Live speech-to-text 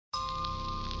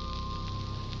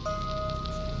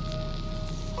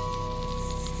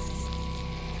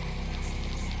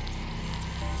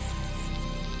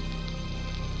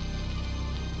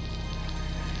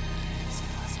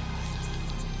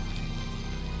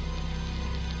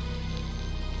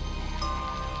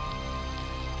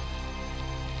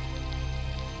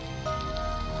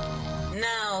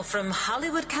now from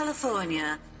Hollywood,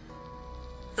 California,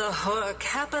 the horror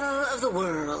capital of the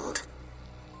world,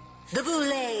 the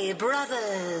Boulet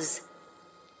brothers,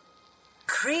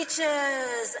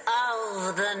 creatures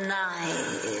of the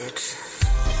night.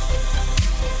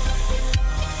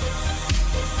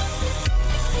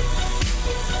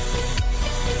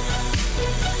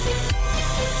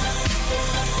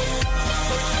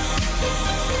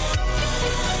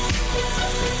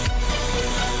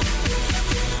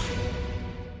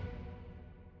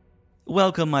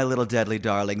 Welcome, my little deadly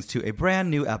darlings, to a brand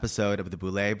new episode of the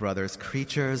Boulet Brothers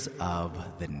Creatures of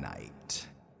the Night.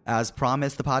 As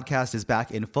promised, the podcast is back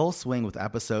in full swing with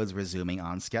episodes resuming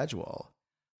on schedule.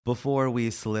 Before we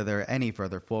slither any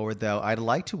further forward, though, I'd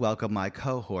like to welcome my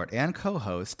cohort and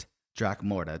co-host,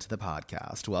 Dragula, to the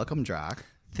podcast. Welcome, Drac.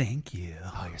 Thank you.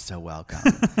 Oh, you're so welcome.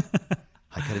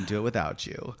 I couldn't do it without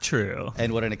you. True.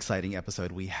 And what an exciting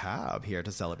episode we have here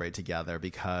to celebrate together,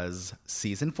 because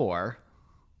Season 4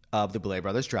 of the Boulet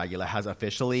Brothers Dragula has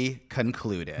officially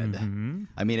concluded. Mm-hmm.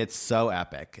 I mean, it's so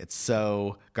epic. It's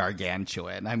so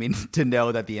gargantuan. I mean, to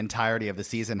know that the entirety of the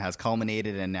season has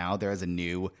culminated and now there is a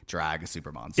new drag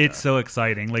super monster. It's so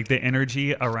exciting. Like, the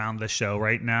energy around the show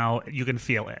right now, you can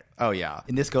feel it. Oh, yeah.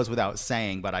 And this goes without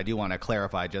saying, but I do want to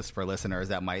clarify just for listeners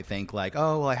that might think like,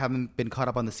 oh, well, I haven't been caught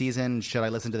up on the season. Should I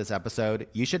listen to this episode?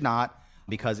 You should not,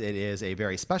 because it is a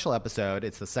very special episode.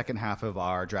 It's the second half of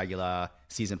our Dragula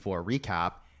Season 4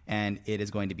 recap. And it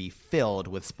is going to be filled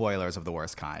with spoilers of the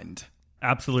worst kind.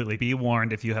 Absolutely. Be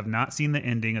warned, if you have not seen the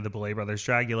ending of the Boulet Brothers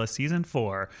Dragula Season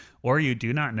 4, or you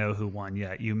do not know who won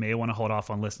yet, you may want to hold off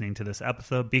on listening to this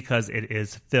episode because it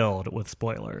is filled with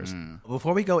spoilers.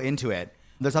 Before we go into it,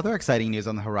 there's other exciting news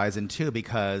on the horizon, too,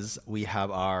 because we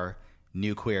have our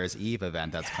New Queer's Eve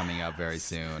event that's coming up very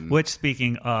soon. Which,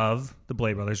 speaking of the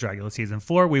Boulet Brothers Dragula Season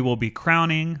 4, we will be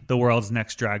crowning the world's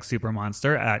next drag super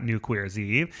monster at New Queer's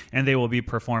Eve, and they will be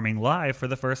performing live for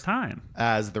the first time.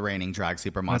 As the reigning drag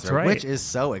super monster, That's right. Which is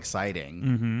so exciting.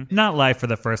 Mm-hmm. Not live for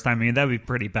the first time. I mean, that would be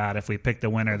pretty bad if we picked a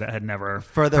winner that had never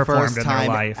for the performed first in time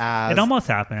their life. It almost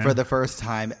happened. For the first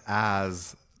time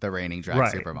as the reigning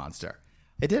drag super monster.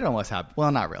 It did almost happen.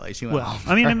 Well, not really. She went off.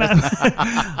 I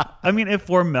mean, if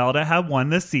Formelda had won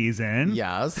the season,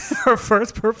 yes, her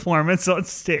first performance on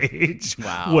stage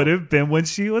would have been when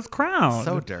she was crowned.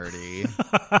 So dirty.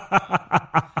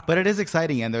 But it is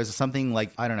exciting, and there's something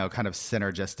like, I don't know, kind of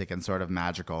synergistic and sort of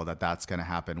magical that's going to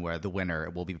happen, where the winner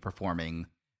will be performing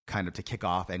kind of to kick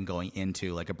off and going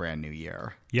into like a brand new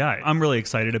year. Yeah, I'm really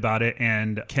excited about it.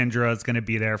 And Kendra is going to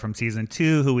be there from Season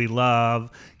 2, who we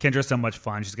love. Kendra's so much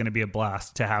fun. She's going to be a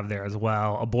blast to have there as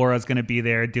well. Abora's going to be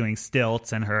there doing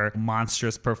stilts and her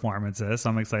monstrous performances. So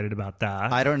I'm excited about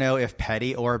that. I don't know if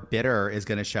Petty or Bitter is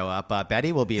going to show up, but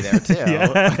Betty will be there too.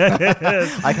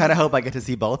 Yes. I kind of hope I get to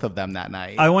see both of them that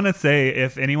night. I want to say,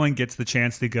 if anyone gets the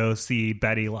chance to go see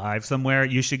Betty live somewhere,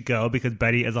 you should go, because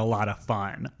Betty is a lot of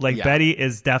fun. Betty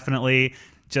is definitely,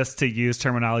 just to use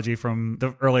terminology from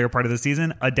the earlier part of the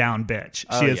season, a down bitch.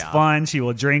 She is fun. She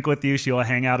will drink with you. She will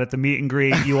hang out at the meet and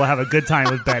greet. You will have a good time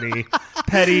with Betty,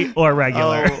 petty or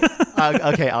regular.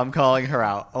 Okay, I'm calling her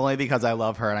out only because I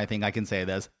love her, and I think I can say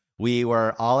this. We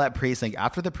were all at Precinct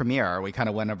after the premiere. We kind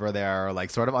of went over there like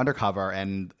sort of undercover,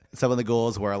 and some of the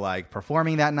ghouls were like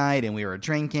performing that night, and we were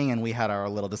drinking, and we had our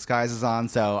little disguises on.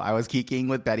 So I was geeking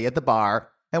with Betty at the bar.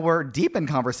 And we're deep in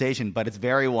conversation, but it's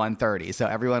very 1:30. So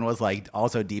everyone was like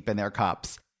also deep in their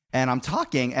cups. And I'm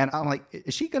talking and I'm like,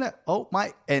 is she going to, oh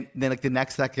my. And then like the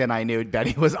next second I knew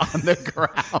Betty was on the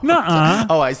ground. Nuh-uh.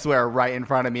 Oh, I swear, right in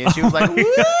front of me. And she was like, woo!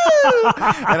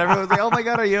 And everyone was like, oh my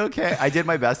God, are you okay? I did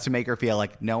my best to make her feel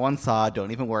like no one saw.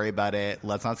 Don't even worry about it.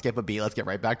 Let's not skip a beat. Let's get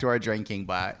right back to our drinking.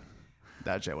 But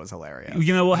that shit was hilarious.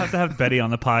 You know, we'll have to have Betty on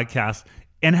the podcast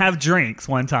and have drinks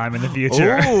one time in the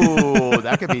future. Ooh,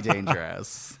 that could be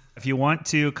dangerous. If you want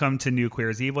to come to New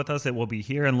Queer's Eve with us, it will be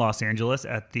here in Los Angeles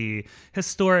at the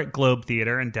historic Globe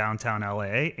Theater in downtown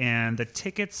LA. And the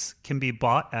tickets can be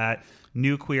bought at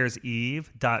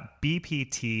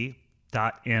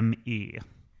newqueerseve.bpt.me.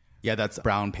 Yeah, that's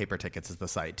Brown Paper Tickets is the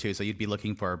site, too. So you'd be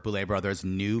looking for Boulet Brothers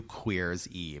New Queer's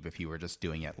Eve if you were just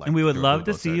doing it. And we would love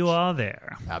to see you all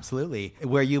there. Absolutely.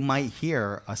 Where you might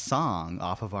hear a song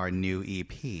off of our new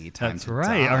EP, Time That's to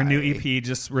right. Die. Our new EP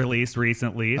just released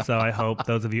recently, so I hope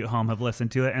those of you at home have listened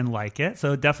to it and like it.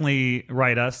 So definitely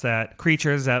write us at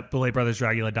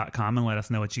creatures@bouletbrothersdragula.com and let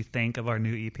us know what you think of our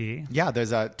new EP. Yeah,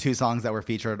 there's 2 songs that were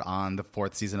featured on the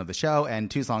 4th season of the show and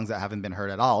 2 songs that haven't been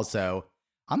heard at all. So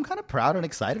I'm kind of proud and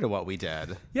excited of what we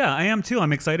did. Yeah, I am too.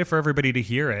 I'm excited for everybody to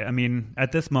hear it. I mean,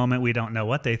 at this moment, we don't know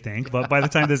what they think, but by the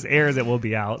time this airs, it will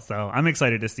be out. So I'm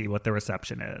excited to see what the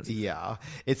reception is. Yeah.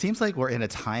 It seems like we're in a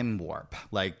time warp,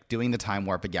 like doing the time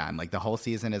warp again. Like the whole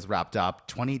season is wrapped up.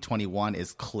 2021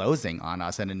 is closing on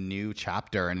us, and a new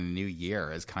chapter and a new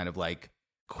year is kind of like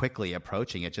quickly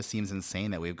approaching. It just seems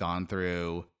insane that we've gone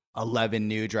through 11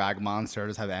 new drag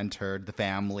monsters have entered the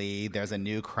family. There's a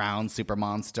new crown super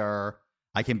monster.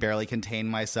 I can barely contain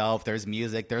myself. There's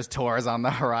music. There's tours on the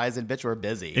horizon. Bitch, we're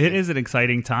busy. It is an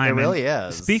exciting time. It really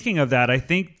is. Speaking of that, I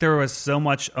think there was so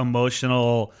much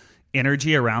emotional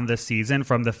energy around this season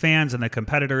from the fans and the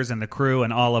competitors and the crew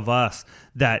and all of us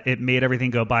that it made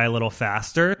everything go by a little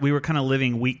faster. We were kind of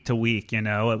living week to week, you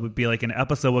know. It would be like an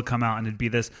episode would come out and it'd be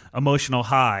this emotional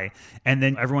high, and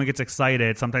then everyone gets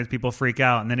excited. Sometimes people freak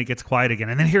out, and then it gets quiet again,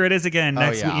 and then here it is again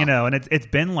next week, you know. And it's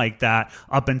been like that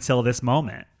up until this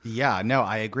moment. Yeah, no,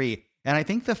 I agree. And I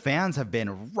think the fans have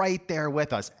been right there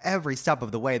with us every step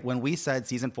of the way. When we said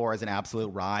season 4 is an absolute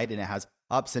ride and it has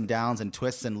ups and downs and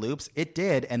twists and loops, it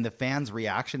did. And the fans'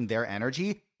 reaction, their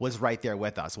energy was right there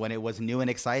with us. When it was new and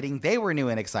exciting, they were new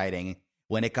and exciting.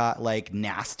 When it got like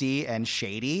nasty and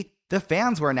shady, the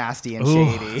fans were nasty and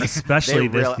shady. Especially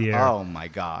this year. Oh my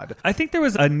God. I think there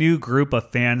was a new group of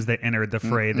fans that entered the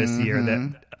fray this year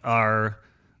that are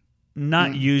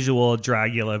not usual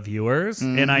Dragula viewers.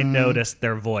 And I noticed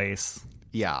their voice.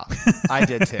 Yeah, I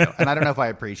did too. And I don't know if I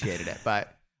appreciated it,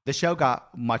 but the show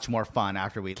got much more fun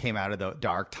after we came out of the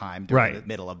dark time during the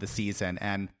middle of the season.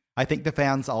 And I think the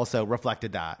fans also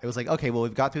reflected that. It was like, okay, well,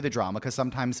 we've got through the drama because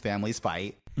sometimes families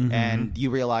fight and you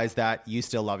realize that you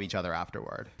still love each other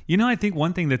afterward. You know, I think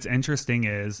one thing that's interesting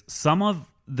is some of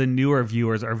the newer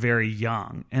viewers are very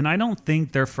young, and I don't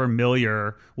think they're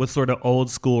familiar with sort of old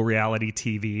school reality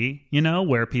TV, you know,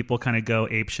 where people kind of go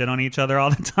apeshit on each other all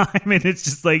the time, and it's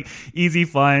just like easy,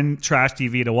 fun, trash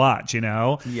TV to watch, you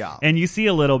know? Yeah. And you see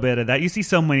a little bit of that. You see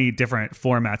so many different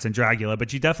formats in Dragula,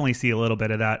 but you definitely see a little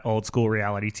bit of that old school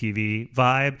reality TV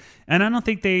vibe, and I don't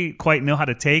think they quite know how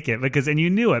to take it and you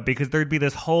knew it because there'd be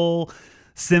this whole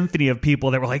symphony of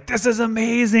people that were like, this is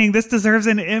amazing, this deserves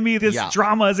an Emmy, this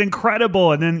drama is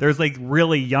incredible, and then there's like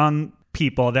really young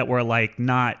people that were like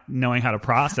not knowing how to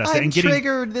process it and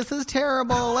triggered, this is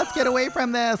terrible, let's get away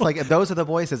from this. Like those are the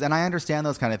voices, and I understand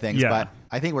those kind of things, but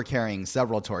I think we're carrying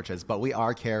several torches, but we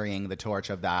are carrying the torch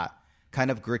of that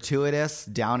kind of gratuitous,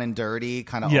 down and dirty,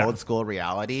 kind of old school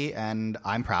reality, and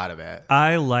I'm proud of it.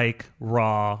 I like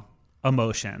raw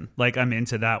emotion. Like I'm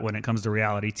into that when it comes to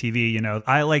reality TV. You know,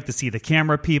 I like to see the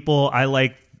camera people. I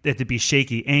like it to be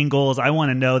shaky angles. I want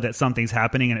to know that something's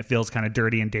happening and it feels kind of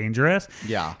dirty and dangerous.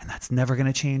 Yeah. And that's never going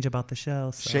to change about the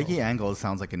show. So. Shaky angles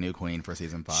sounds like a new queen for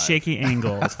season 5. Shaky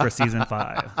angles for season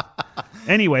 5.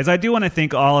 Anyways, I do want to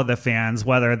thank all of the fans,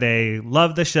 whether they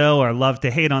love the show or love to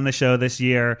hate on the show this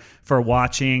year, for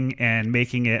watching and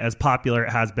making it as popular it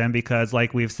has been, because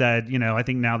like we've said, you know, I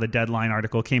think now the Deadline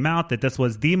article came out that this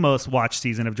was the most watched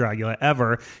season of Dragula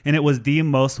ever, and it was the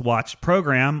most watched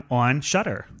program on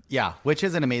Shudder. Yeah, which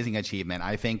is an amazing achievement.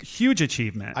 I think huge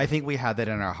achievement. I think we had that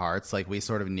in our hearts. Like we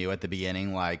sort of knew at the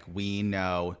beginning, like we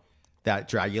know that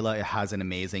Dragula has an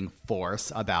amazing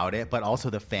force about it, but also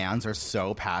the fans are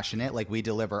so passionate. Like we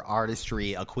deliver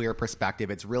artistry, a queer perspective.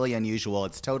 It's really unusual.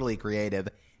 It's totally creative,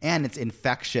 and it's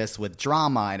infectious with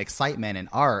drama and excitement and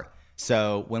art.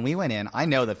 So when we went in, I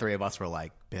know the three of us were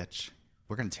like, bitch,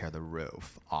 we're going to tear the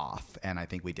roof off. And I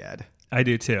think we did. I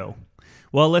do too.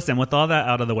 Well, listen, with all that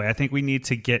out of the way, I think we need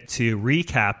to get to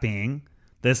recapping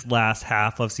this last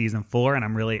half of season 4, and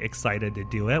I'm really excited to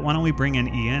do it. Why don't we bring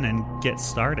in Ian and get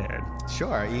started?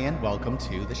 Sure, Ian, welcome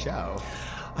to the show.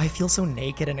 I feel so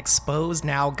naked and exposed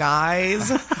now,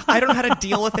 guys. I don't know how to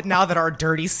deal with it now that our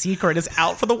dirty secret is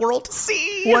out for the world to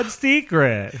see. What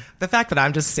secret? The fact that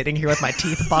I'm just sitting here with my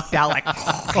teeth bucked out like,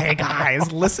 okay,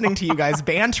 guys, listening to you guys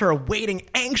banter, waiting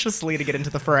anxiously to get into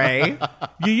the fray.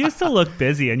 You used to look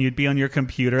busy, and you'd be on your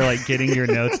computer, like, getting your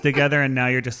notes together, and now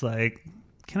you're just like,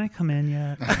 can I come in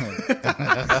yet?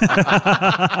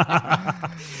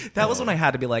 That was when I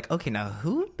had to be like, okay, now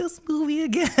who in this movie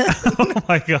again? Oh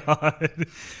my God.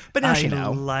 But now you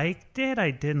know. I liked it.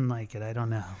 I didn't like it. I don't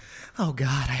know. Oh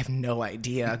God, I have no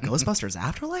idea. Ghostbusters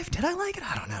Afterlife? Did I like it?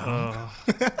 I don't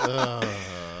know.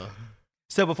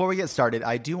 So before we get started,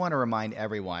 I do want to remind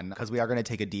everyone, because we are going to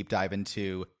take a deep dive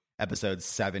into episodes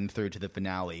 7 through to the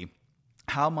finale,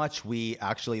 how much we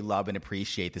actually love and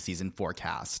appreciate the season 4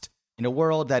 cast. In a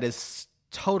world that is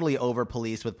totally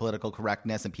over-policed with political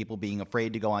correctness and people being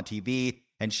afraid to go on TV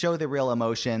and show their real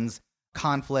emotions,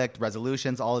 conflict,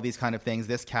 resolutions, all of these kind of things.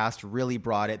 This cast really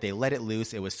brought it. They let it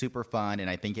loose. It was super fun. And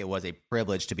I think it was a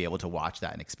privilege to be able to watch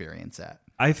that and experience it.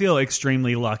 I feel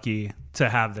extremely lucky to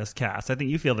have this cast. I think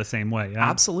you feel the same way. Yeah?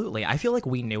 Absolutely. I feel like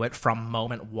we knew it from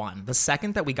moment one. The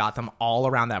second that we got them all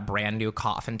around that brand new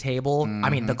coffin table,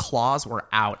 I mean, the claws were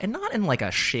out, and not in like a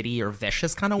shitty or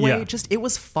vicious kind of way. Yeah. Just, it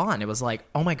was fun. It was like,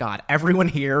 oh my God, everyone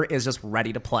here is just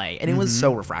ready to play. And it was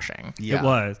so refreshing. Yeah. It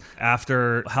was.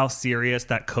 After how serious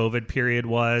that COVID period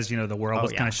was, the world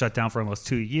was kind of shut down for almost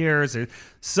 2 years. There's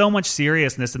so much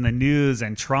seriousness in the news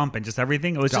and Trump and just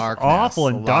everything. It was Darkness, just awful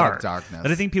and a lot dark. of darkness.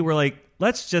 But I think people were like,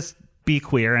 let's just be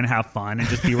queer and have fun and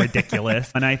just be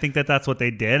ridiculous. And I think that that's what they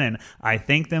did, and I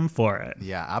thank them for it.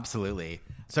 Yeah, absolutely.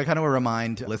 So I kind of want to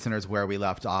remind listeners where we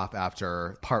left off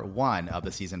after part 1 of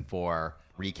the season 4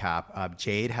 recap.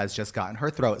 Jade has just gotten her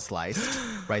throat sliced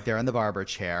right there in the barber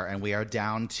chair, and we are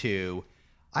down to,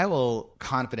 I will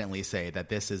confidently say that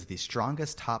this is the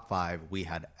strongest top 5 we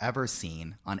had ever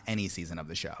seen on any season of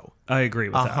the show. I agree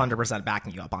with that. 100%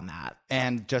 backing you up on that.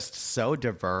 And just so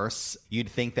diverse, you'd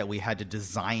think that we had to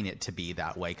design it to be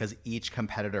that way because each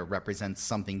competitor represents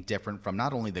something different from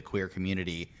not only the queer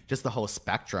community, just the whole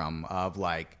spectrum of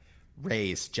like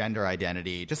race, gender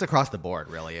identity, just across the board,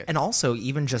 really. And also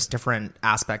even just different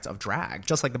aspects of drag.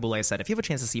 Just like the Boulet said, if you have a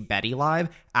chance to see Betty live,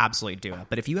 absolutely do it.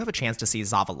 But if you have a chance to see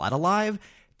Zavaleta live,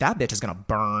 that bitch is going to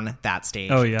burn that stage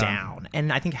down.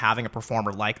 And I think having a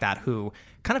performer like that who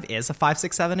kind of is a 5,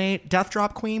 6, 7, 8 death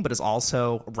drop queen, but is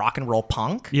also rock and roll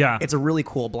punk. Yeah. It's a really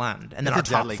cool blend. And then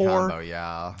It's our a top deadly 4, combo,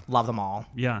 yeah. love them all.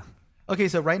 Yeah. Okay,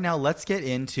 so right now let's get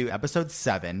into episode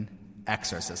 7,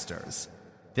 Exorcisters.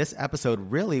 This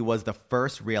episode really was the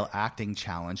first real acting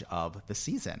challenge of the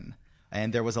season.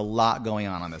 And there was a lot going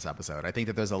on this episode. I think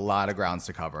that there's a lot of grounds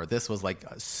to cover. This was like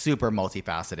super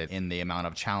multifaceted in the amount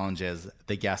of challenges,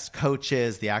 the guest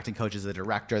coaches, the acting coaches, the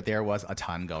director. There was a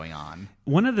ton going on.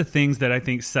 One of the things that I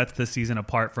think sets this season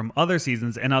apart from other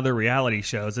seasons and other reality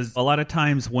shows is a lot of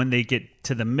times when they get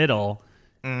to the middle,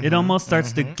 it almost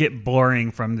starts to get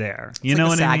boring from there. You know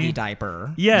like what I saggy mean?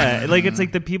 diaper. Yeah, like it's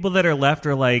like the people that are left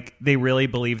are like they really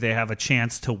believe they have a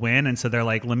chance to win, and so they're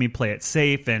like, let me play it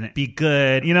safe and be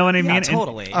good. You know what I mean?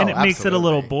 Totally. And it makes it a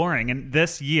little absolutely. boring. And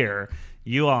this year,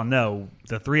 you all know,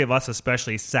 the 3 of us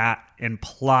especially sat and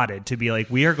plotted to be like,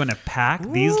 we are going to pack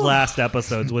these last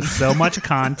episodes with so much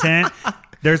content.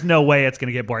 There's no way it's going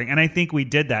to get boring. And I think we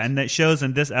did that. And that shows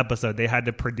in this episode, they had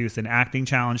to produce an acting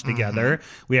challenge together.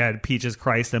 We had Peaches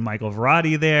Christ and Michael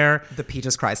Verratti there. The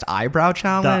Peaches Christ eyebrow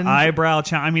challenge. The eyebrow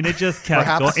challenge. I mean, it just kept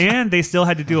Perhaps. going. And they still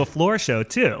had to do a floor show,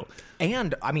 too.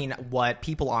 And, I mean, what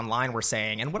people online were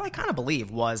saying, and what I kind of believe,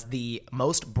 was the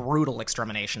most brutal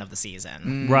extermination of the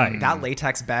season. Right. That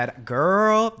latex bed,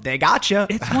 girl, they got you.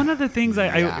 It's one of the things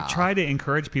I Yeah. try to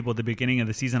encourage people at the beginning of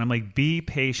the season. I'm like, be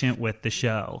patient with the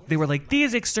show. They were like,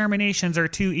 these exterminations are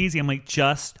too easy. I'm like,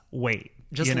 just wait.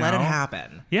 Just you let it know?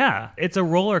 happen. Yeah, it's a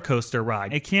roller coaster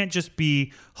ride. It can't just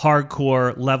be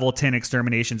hardcore level 10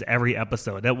 exterminations every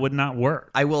episode. That would not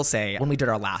work. I will say, when we did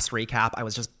our last recap, I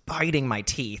was just biting my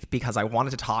teeth because I wanted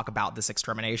to talk about this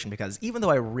extermination, because even though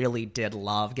I really did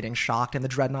love getting shocked in the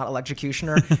Dreadnought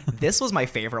Electrocutioner, this was my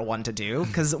favorite one to do,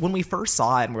 because when we first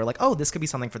saw it and we were like, oh, this could be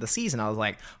something for the season, I was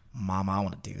like, Mama, I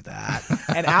want to do that.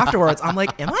 And afterwards, I'm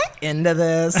like, am I into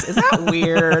this? Is that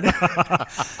weird?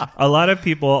 A lot of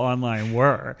people online were.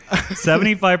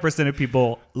 75% of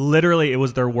people, literally, it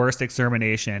was their worst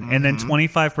extermination. And then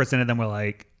 25% of them were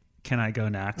like, can I go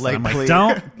next? Like, and I'm please,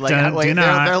 like, don't do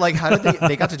not. They're like, how did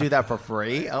they got to do that for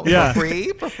free? Oh, Yeah. For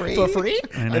free? For free? For free?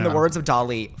 I In the know. words of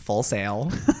Dolly, full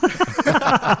sale.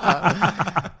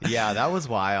 Yeah, that was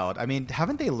wild. I mean,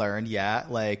 haven't they learned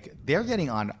yet? Like, they're getting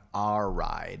on our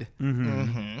ride.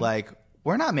 Like,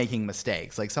 we're not making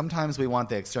mistakes. Like, sometimes we want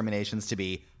the exterminations to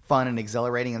be fun and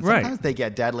exhilarating, and Right. sometimes they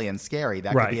get deadly and scary.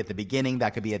 That Right. could be at the beginning.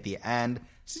 That could be at the end.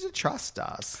 Just trust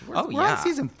us. We're on yeah.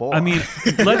 season 4. I mean,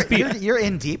 let's be... You're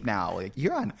in deep now. Like,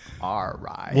 you're on our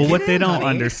ride. Well, what they don't honey.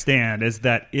 understand is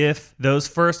that if those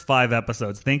first 5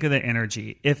 episodes, think of the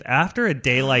energy. If after a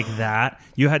day like that,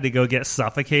 you had to go get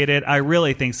suffocated, I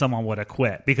really think someone would have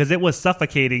quit, because it was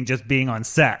suffocating just being on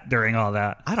set during all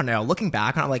that. I don't know. Looking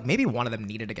back on it, like, maybe one of them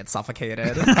needed to get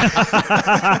suffocated.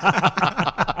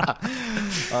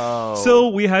 So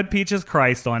we had Peaches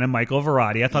Christ on and Michael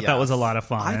Verratti. I thought that was a Yes. lot of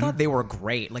fun. I thought they were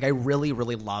great. Like, I really,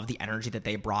 really loved the energy that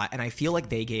they brought, and I feel like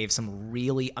they gave some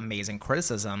really amazing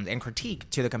criticism and critique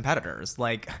to the competitors.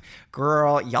 Like,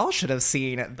 girl, y'all should have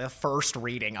seen the first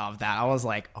reading of that. I was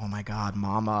like, oh my God,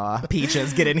 Mama,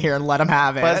 Peaches, get in here and let them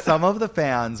have it. But some of the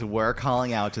fans were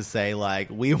calling out to say, like,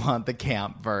 we want the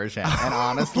camp version. And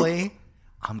honestly,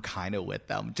 I'm kind of with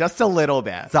them just a little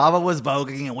bit. Zava was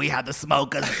voguing and we had the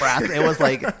smoker's breath. It was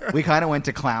like we kind of went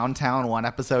to Clown Town one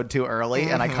episode too early,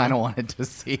 and I kind of wanted to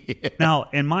see it. Now,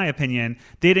 in my opinion,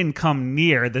 they didn't come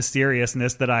near the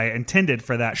seriousness that I intended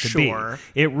for that to be.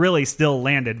 It really still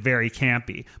landed very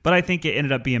campy, but I think it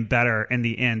ended up being better in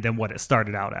the end than what it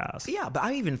started out as. Yeah, but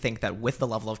I even think that with the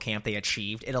level of camp they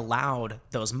achieved, it allowed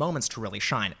those moments to really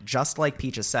shine. Just like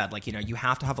Peaches said, like, you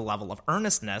have to have a level of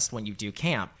earnestness when you do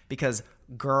camp, because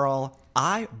girl,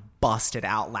 I busted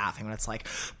out laughing when it's like,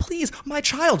 please, my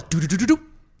child,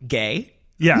 gay.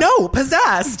 Yeah. No,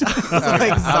 possessed. I was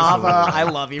like, Zava, I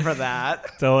love you for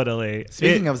that. Totally.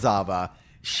 Speaking of Zava,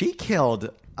 she killed,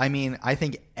 I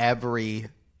think every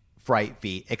fright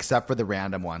feat except for the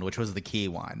random one, which was the key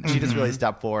one. She just really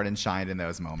stepped forward and shined in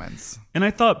those moments. And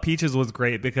I thought Peaches was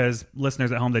great because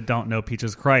listeners at home that don't know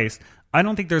Peaches Christ, I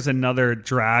don't think there's another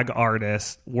drag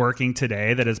artist working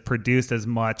today that has produced as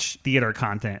much theater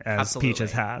content as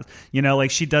Peaches has.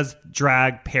 Like she does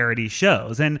drag parody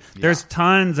shows, and there's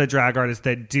tons of drag artists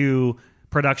that do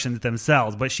productions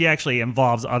themselves, but she actually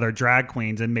involves other drag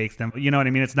queens and makes them, you know what I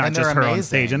mean? It's not just her on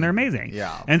stage, and they're amazing.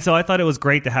 Yeah. And so I thought it was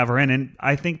great to have her in, and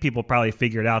I think people probably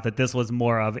figured out that this was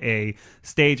more of a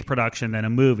stage production than a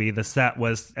movie. The set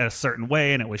was a certain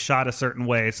way and it was shot a certain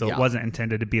way, so it wasn't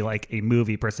intended to be like a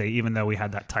movie per se, even though we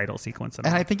had that title sequence. And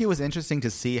I think it was interesting to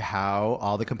see how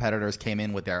all the competitors came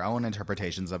in with their own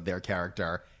interpretations of their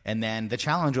character, and then the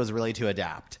challenge was really to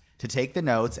adapt, to take the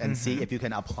notes and see if you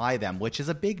can apply them, which is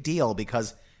a big deal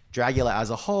because Dragula as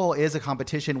a whole is a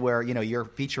competition where, you're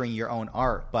featuring your own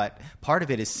art, but part of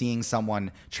it is seeing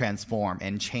someone transform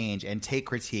and change and take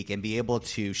critique and be able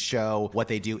to show what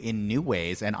they do in new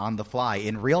ways and on the fly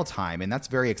in real time. And that's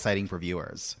very exciting for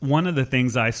viewers. One of the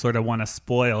things I sort of want to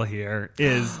spoil here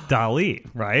is Dali,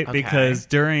 right? Okay. Because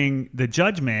during the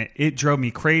judgment, it drove me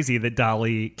crazy that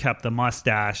Dali kept the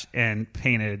mustache and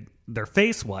painted their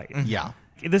face white. Yeah.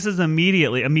 This is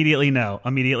immediately no.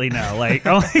 Like,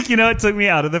 it took me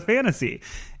out of the fantasy.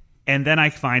 And then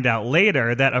I find out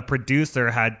later that a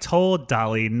producer had told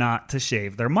Dali not to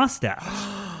shave their mustache.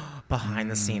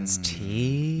 Behind the scenes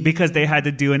tea. Because they had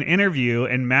to do an interview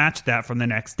and match that from the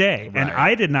next day. Right. And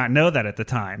I did not know that at the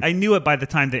time. I knew it by the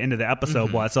time the end of the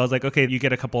episode was. So I was like, okay, you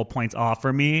get a couple of points off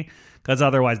for me, because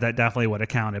otherwise that definitely would have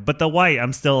counted. But the white,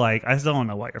 I still don't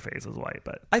know why your face is white.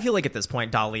 But I feel like at this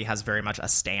point, Dali has very much a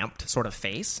stamped sort of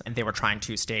face, and they were trying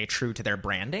to stay true to their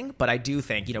branding. But I do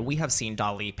think, we have seen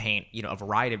Dali paint, a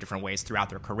variety of different ways throughout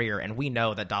their career, and we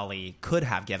know that Dali could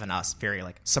have given us very,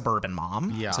 suburban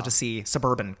mom. Yeah. So to see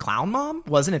suburban clown mom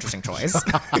was an interesting choice.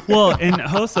 Well, and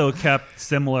Hoso kept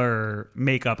similar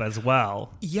makeup as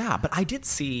well. Yeah, but I did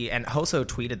see, and Hoso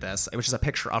tweeted this, which is a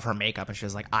picture of her makeup, and she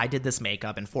was like, I did this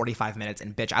makeup in 45 minutes,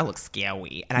 and bitch, I look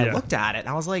scary. And I looked at it, and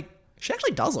I was like, she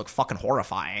actually does look fucking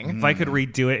horrifying. If I could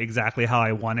redo it exactly how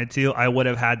I wanted to, I would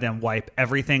have had them wipe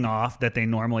everything off that they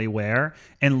normally wear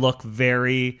and look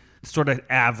very sort of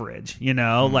average,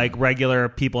 like regular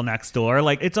people next door.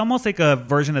 Like, it's almost like a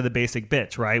version of the basic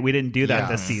bitch, right? We didn't do that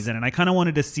this season, and I kind of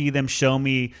wanted to see them show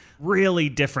me really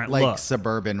different like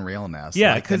suburban realness,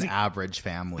 like an average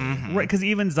family, right? Because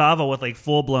even Zava with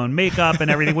full-blown makeup and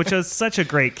everything, which was such a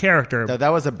great character. That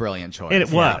was a brilliant choice.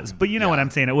 It was, but you know what I'm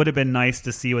saying? It would have been nice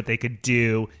to see what they could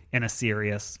do in a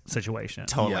serious situation.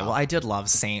 Totally. Well, I did love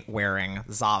Saint wearing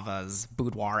Zava's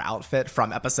boudoir outfit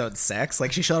from episode 6.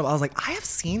 Like, she showed up, I was like, I have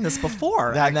seen this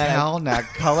before. That cowl neck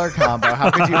color combo,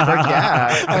 how could you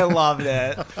forget? I loved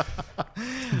it.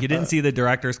 You didn't see the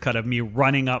director's cut of me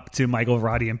running up to Michael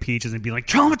Roddy and Peaches and being like,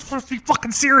 tell him it's supposed to be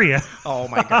fucking serious. Oh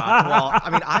my God.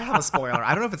 Well, I have a spoiler.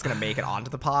 I don't know if it's going to make it onto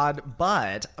the pod,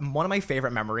 but one of my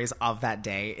favorite memories of that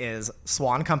day is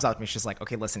Swan comes up to me. She's like,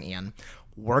 okay, listen, Ian,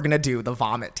 we're going to do the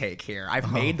vomit take here.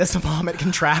 I've made this vomit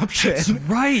contraption. That's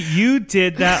right. You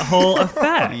did that whole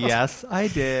effect. Yes, I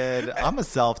did. I'm a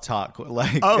self-taught.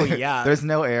 Oh, yeah. There's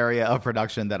no area of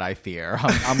production that I fear.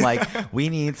 I'm like, we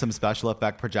need some special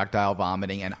effect projectile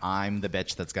vomiting, and I'm the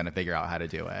bitch that's going to figure out how to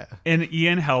do it. And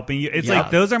Ian helping you. It's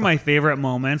like, those are my favorite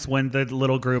moments when the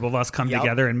little group of us come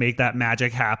together and make that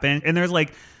magic happen. And there's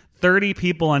 30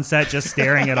 people on set just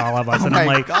staring at all of us. And I'm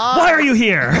like, God, why are you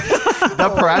here?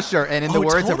 The pressure. And in the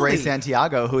words of Ray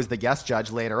Santiago, who is the guest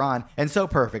judge later on, and so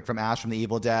perfect from Ash from the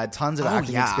Evil Dead, tons of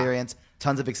acting experience,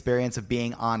 tons of experience of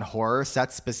being on horror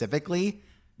sets specifically.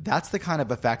 That's the kind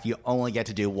of effect you only get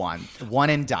to do one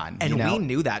and done. And we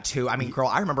knew that too. Girl,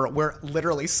 I remember we're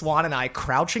literally Swan and I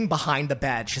crouching behind the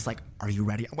bed. She's like, are you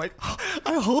ready? I'm like,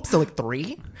 I hope so. Like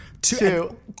 3,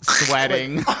 2,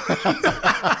 sweating.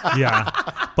 Yeah.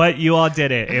 But you all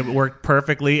did it. It worked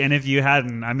perfectly. And if you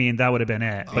hadn't, I mean, that would have been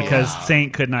it. Because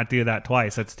Saint could not do that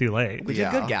twice. It's too late. We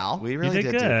did good, gal. We really you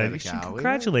did good. You should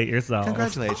congratulate yourself.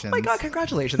 Congratulations. Oh my God,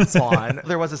 congratulations, Swan.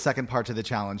 There was a second part to the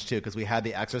challenge, too, because we had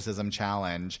the exorcism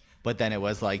challenge, but then it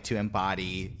was like to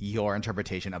embody your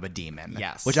interpretation of a demon.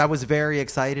 Yes. Which I was very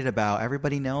excited about.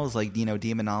 Everybody knows, like, you know,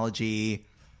 demonology.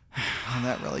 And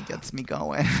that really gets me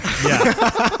going.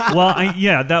 Yeah. Well,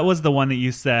 that was the one that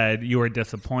you said you were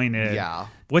disappointed. Yeah.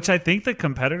 Which I think the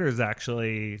competitors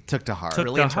actually Took to heart.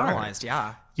 Really to heart. internalized,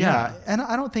 yeah. Yeah, and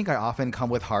I don't think I often come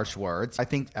with harsh words. I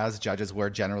think as judges, we're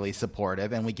generally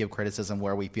supportive and we give criticism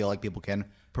where we feel like people can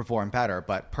perform better.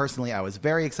 But personally, I was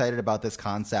very excited about this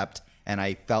concept and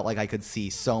I felt like I could see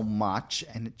so much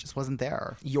and it just wasn't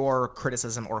there. Your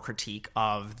criticism or critique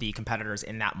of the competitors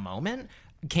in that moment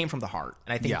came from the heart.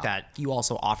 And I think that you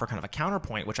also offer kind of a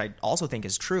counterpoint, which I also think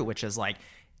is true, which is like,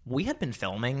 we had been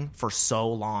filming for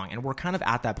so long and we're kind of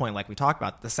at that point, like we talked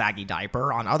about the saggy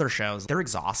diaper on other shows. They're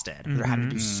exhausted. They're having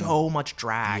to do so much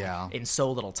drag in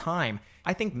so little time.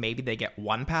 I think maybe they get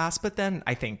one pass, but then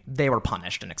I think they were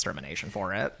punished in extermination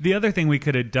for it. The other thing we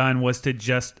could have done was to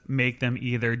just make them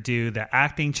either do the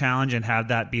acting challenge and have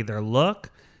that be their look.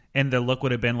 And the look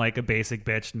would have been like a basic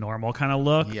bitch, normal kind of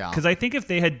look. Yeah. Because I think if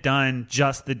they had done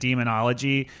just the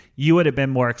demonology, you would have been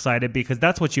more excited because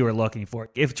that's what you were looking for.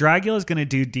 If Dragula is going to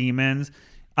do demons,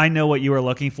 I know what you were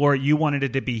looking for. You wanted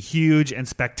it to be huge and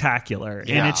spectacular.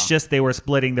 Yeah. And it's just they were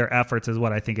splitting their efforts is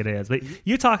what I think it is. But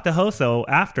you talked to Hoso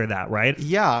after that, right?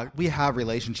 Yeah, we have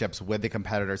relationships with the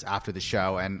competitors after the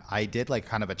show. And I did like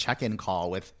kind of a check-in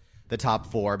call with the top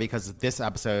 4 because this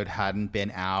episode hadn't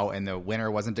been out and the winner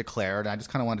wasn't declared. I just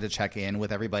kind of wanted to check in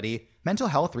with everybody. Mental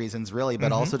health reasons, really,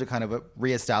 but also to kind of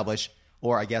reestablish,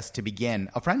 or I guess to begin,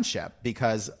 a friendship.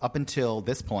 Because up until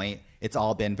this point, it's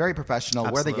all been very professional.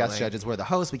 Absolutely. We're the guest judges. We're the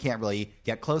hosts. We can't really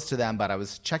get close to them. But I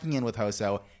was checking in with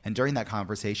Hoso, and during that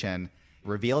conversation,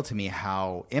 revealed to me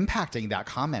how impacting that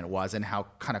comment was and how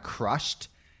kind of crushed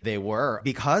they were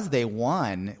because they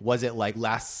won. Was it like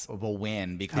less of a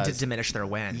win because It did diminish their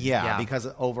win. Yeah, because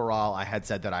overall I had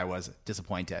said that I was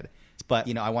disappointed. But,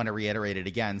 you know, I want to reiterate it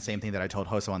again. Same thing that I told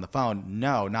Hoso on the phone.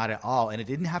 No, not at all. And it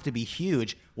didn't have to be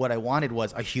huge. What I wanted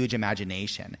was a huge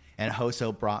imagination. And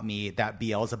Hoso brought me that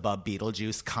Beelzebub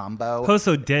Beetlejuice combo.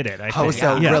 Hoso did it, I think.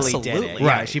 Hoso Yeah. really absolutely. did it. Yeah,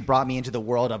 Right. she brought me into the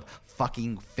world of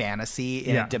fucking fantasy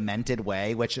in Yeah. a demented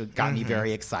way, which got me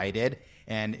very excited.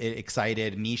 And it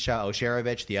excited Misha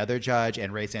Osherovich, the other judge,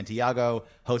 and Ray Santiago.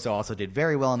 Hoso also did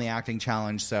very well in the acting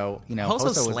challenge. So, you know, Hoso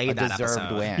Hoso was slayed a that deserved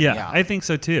episode. win. Yeah, I think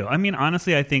so too. I mean,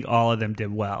 honestly, I think all of them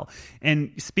did well.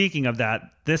 And speaking of that,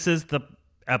 this is the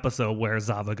episode where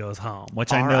Zava goes home,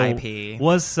 which I know R.I.P..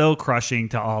 was so crushing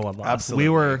to all of us.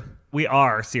 Absolutely. We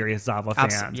are serious Zava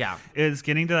fans. Yeah. It's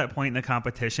getting to that point in the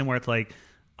competition where it's like,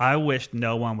 I wish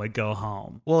no one would go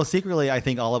home. Well, secretly, I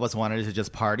think all of us wanted to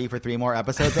just party for 3 more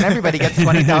episodes and everybody gets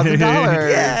 $20,000.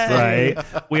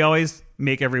 Right? We always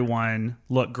make everyone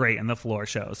look great in the floor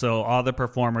show. So all the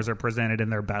performers are presented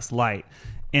in their best light.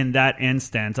 In that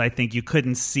instance, I think you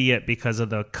couldn't see it because of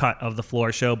the cut of the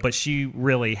floor show, but she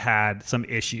really had some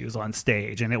issues on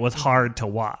stage and it was hard to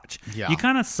watch. Yeah. You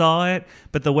kind of saw it,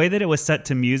 but the way that it was set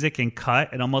to music and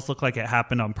cut, it almost looked like it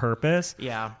happened on purpose.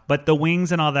 Yeah. But the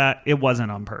wings and all that, it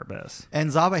wasn't on purpose.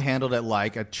 And Zava handled it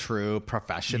like a true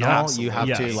professional. Yeah, you have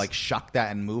absolutely. to like shuck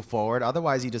that and move forward.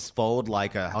 Otherwise, you just fold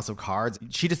like a house of cards.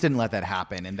 She just didn't let that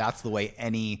happen. And that's the way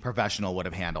any professional would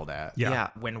have handled it.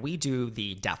 Yeah. When we do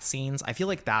the death scenes, I feel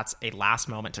like that's a last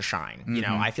moment to shine. You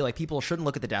know, I feel like people shouldn't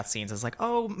look at the death scenes as like,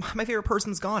 oh, my favorite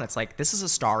person's gone. It's like, this is a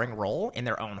starring role in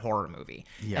their own horror movie.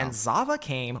 Yeah. And Zava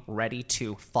came ready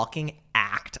to fucking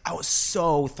act. I was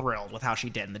so thrilled with how she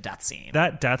did in the death scene.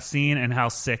 That death scene and how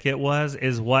sick it was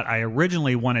is what I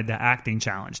originally wanted the acting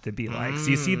challenge to be like. So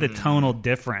you see the tonal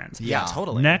difference. Yeah.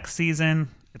 Totally. Next season,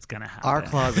 it's going to happen. Our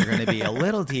claws are going to be a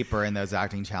little deeper in those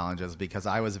acting challenges because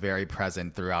I was very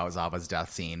present throughout Zava's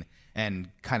death scene and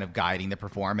kind of guiding the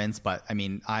performance. But I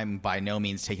mean, I'm by no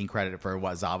means taking credit for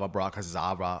what Zava brought because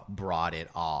Zava brought it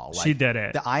all. She did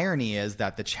it. The irony is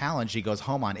that the challenge she goes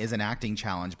home on is an acting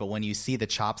challenge, but when you see the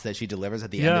chops that she delivers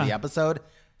at the end of the episode,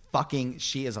 fucking,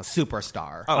 she is a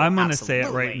superstar. Oh, I'm going to say it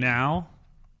absolutely. right now.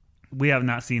 we have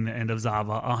not seen the end of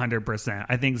Zava 100%.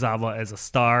 I think Zava is a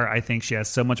star. I think she has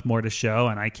so much more to show,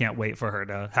 and I can't wait for her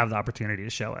to have the opportunity to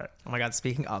show it. Oh my God,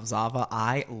 speaking of Zava,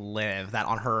 I live that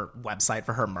on her website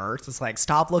for her merch. It's like,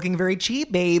 stop looking very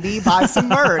cheap, baby. Buy some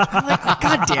merch. I'm like,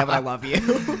 God damn it, I love you.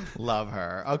 Love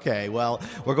her. Okay, well,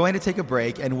 we're going to take a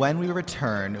break, and when we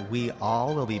return, we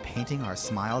all will be painting our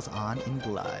smiles on in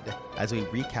blood as we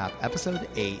recap episode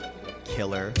 8,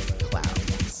 Killer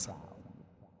Clowns.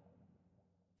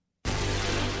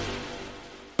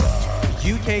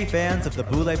 UK fans of the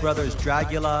Boulet brothers'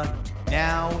 Dragula,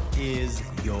 now is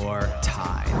your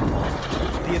time.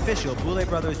 The official Boulet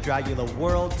brothers Dragula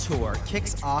World Tour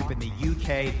kicks off in the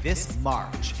UK this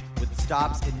March with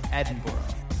stops in Edinburgh,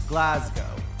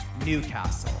 Glasgow,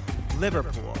 Newcastle,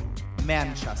 Liverpool,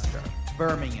 Manchester,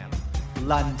 Birmingham,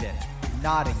 London,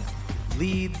 Nottingham,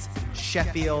 Leeds,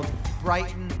 Sheffield,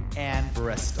 Brighton, and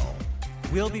Bristol.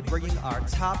 We'll be bringing our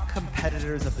top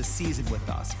competitors of the season with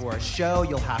us for a show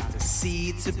you'll have to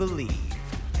see to believe.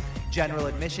 General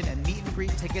admission and meet and greet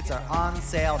tickets are on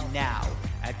sale now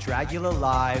at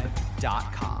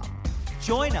DragulaLive.com.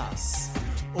 Join us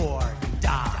or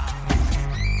die.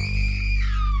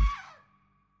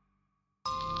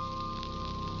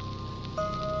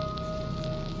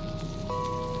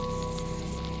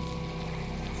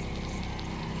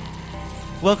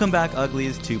 Welcome back,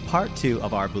 Uglies, to part 2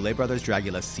 of our Boulet Brothers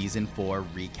Dragula Season 4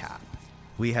 recap.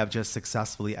 We have just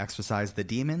successfully exorcised the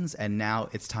demons, and now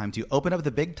it's time to open up the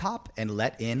big top and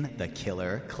let in the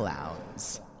killer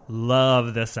clowns.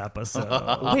 Love this episode.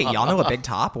 Wait, y'all know a big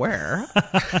top? Where?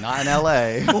 Not in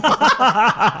L.A.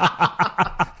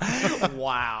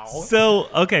 Wow. So,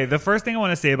 okay, the first thing I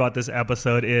want to say about this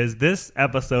episode is this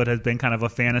episode has been kind of a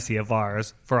fantasy of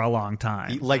ours for a long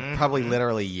time. Like, probably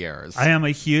literally years. I am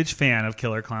a huge fan of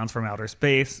Killer Clowns from Outer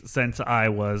Space since I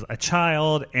was a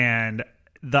child, and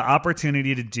the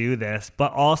opportunity to do this,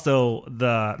 but also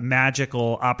the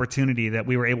magical opportunity that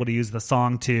we were able to use the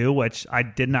song too, which I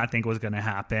did not think was going to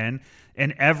happen.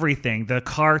 And everything, the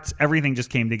carts, everything just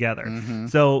came together. Mm-hmm.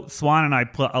 So Swan and I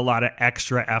put a lot of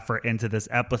extra effort into this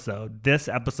episode. This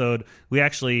episode, we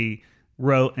actually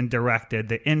wrote and directed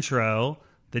the intro,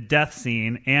 the death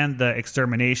scene, and the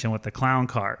extermination with the clown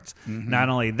carts. Mm-hmm. Not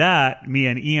only that, me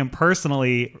and Ian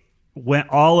personally went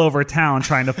all over town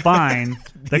trying to find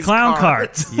the clown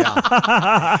carts. Yeah.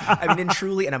 I mean, and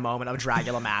truly in a moment of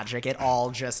Dragula magic, it all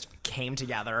just came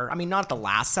together. I mean, not at the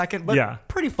last second, but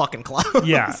pretty fucking close.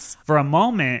 Yeah. For a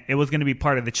moment, it was going to be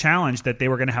part of the challenge that they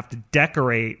were going to have to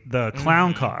decorate the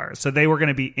clown cars. So they were going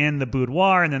to be in the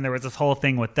boudoir, and then there was this whole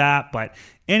thing with that. But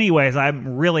anyways,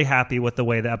 I'm really happy with the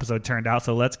way the episode turned out.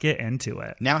 So let's get into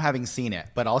it. Now having seen it,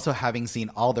 but also having seen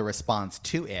all the response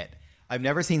to it, I've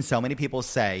never seen so many people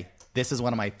say, this is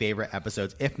one of my favorite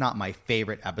episodes, if not my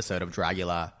favorite episode of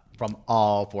Dragula from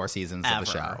all 4 seasons of the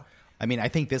show. I mean, I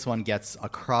think this one gets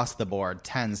across the board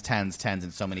tens in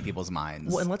so many people's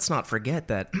minds. Well, and let's not forget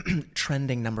that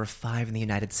trending number 5 in the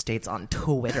United States on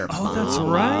Twitter. Oh, that's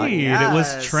right. Yes. It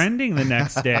was trending the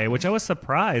next day, which I was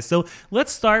surprised. So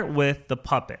let's start with the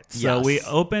puppets. Yes. So we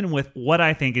open with what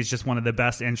I think is just one of the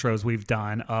best intros we've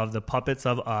done of the puppets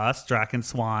of us, Drac and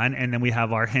Swan, and then we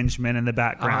have our henchmen in the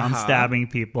background stabbing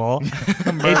people.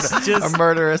 It's just a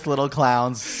murderous little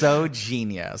clown. So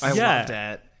genius. I loved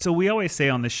it. So we always say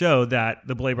on the show that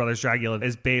the Boulet Brothers Dragula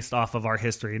is based off of our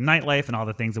history in nightlife and all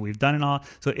the things that we've done and all.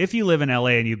 So if you live in LA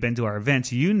and you've been to our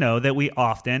events, you know that we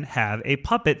often have a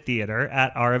puppet theater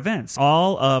at our events.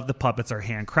 All of the puppets are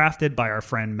handcrafted by our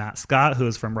friend Matt Scott, who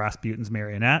is from Rasputin's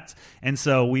Marionettes. And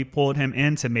so we pulled him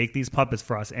in to make these puppets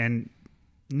for us. And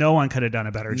no one could have done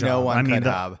a better job. No one could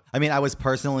have. I mean, I was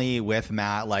personally with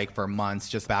Matt like for months,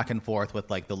 just back and forth with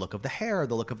like the look of the hair,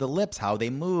 the look of the lips, how they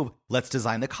move. Let's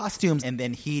design the costumes. And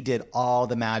then he did all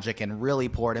the magic and really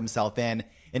poured himself in.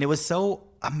 And it was so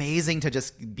amazing to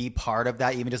just be part of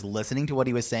that, even just listening to what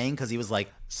he was saying, because he was like,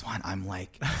 Swan, I'm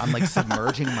like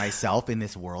submerging myself in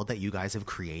this world that you guys have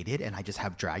created, and I just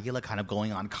have Dragula kind of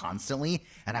going on constantly,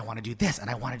 and I want to do this, and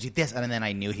I want to do this, and then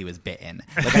I knew he was bitten.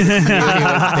 Like, I just knew he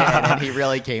was bitten, and he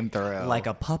really came through. Like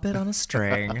a puppet on a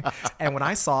string. And when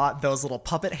I saw those little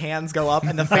puppet hands go up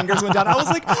and the fingers went down, I was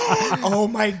like, oh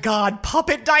my God,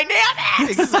 puppet dynamics!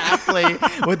 Exactly.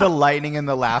 With the lightning and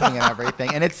the laughing and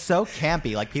everything. And it's so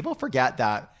campy. Like, people forget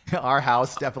that our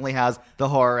house definitely has the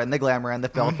horror and the glamour and the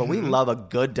filth, but we love a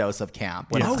good dose of camp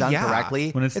when it's done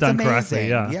correctly. When it's done amazing.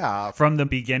 Correctly, yeah. From the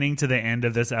beginning to the end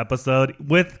of this episode,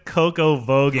 with Coco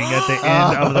voguing at the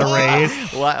end of the raid.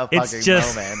 What a fucking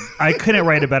moment. I couldn't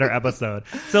write a better episode.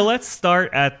 So let's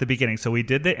start at the beginning. So we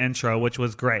did the intro, which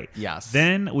was great. Yes.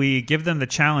 Then we give them the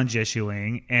challenge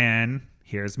issuing, and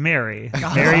here's Mary.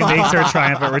 Mary makes her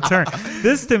triumphant return.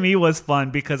 This to me was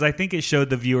fun because I think it showed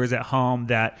the viewers at home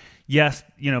that, yes,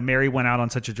 Mary went out on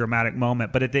such a dramatic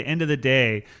moment, but at the end of the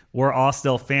day, we're all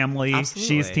still family. Absolutely.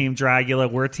 She's Team Dragula,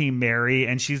 we're Team Mary,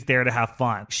 and she's there to have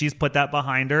fun. She's put that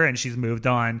behind her and she's moved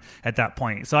on at that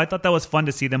point. So I thought that was fun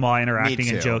to see them all interacting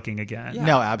and joking again. Yeah.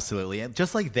 No, absolutely. And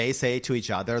just like they say to each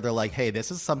other, they're like, hey,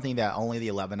 this is something that only the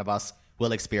 11 of us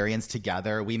will experience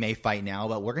together. We may fight now,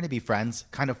 but we're going to be friends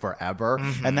kind of forever.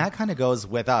 Mm-hmm. And that kind of goes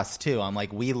with us too. I'm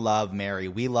like, we love Mary.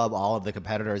 We love all of the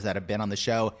competitors that have been on the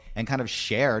show and kind of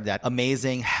shared that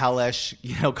amazing, hellish,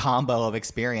 combo of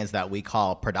experience that we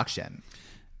call production.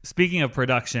 Speaking of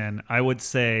production, I would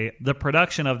say the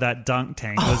production of that dunk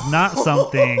tank was not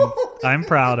something I'm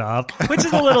proud of, which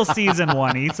is a little season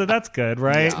one-y, so that's good,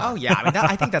 right? Yeah. Oh, yeah. I mean,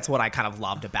 I think that's what I kind of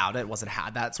loved about it, was it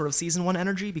had that sort of season one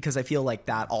energy, because I feel like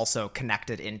that also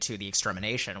connected into the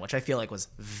extermination, which I feel like was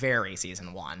very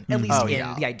season one, at least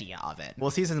in the idea of it. Well,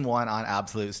 season one on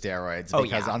absolute steroids,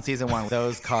 because on season one,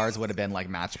 those cars would have been like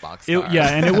Matchbox cars.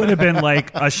 And it would have been like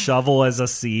a shovel as a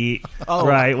seat,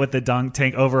 right, with the dunk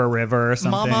tank over a river or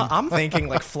something. Mama, I'm thinking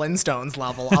like Flintstones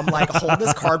level. I'm like, hold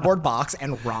this cardboard box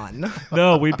and run.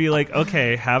 No, we'd be like,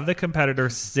 okay, have the competitor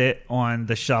sit on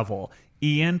the shovel.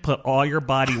 Ian, put all your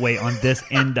body weight on this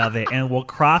end of it, and we'll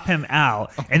crop him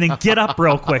out, and then get up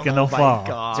real quick, and they'll fall.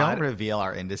 God. Don't reveal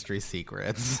our industry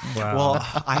secrets. Wow.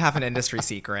 Well, I have an industry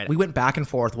secret. We went back and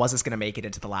forth. Was this going to make it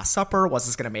into the Last Supper? Was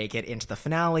this going to make it into the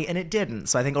finale? And it didn't.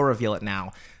 So I think I'll reveal it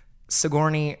now.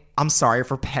 Sigourney, I'm sorry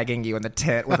for pegging you in the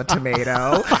tit with a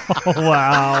tomato.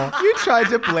 Wow. You tried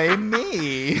to blame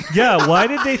me. Yeah, why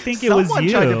did they think it was you? Someone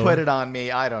tried to put it on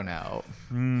me. I don't know.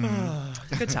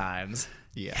 Good times.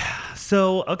 Yeah.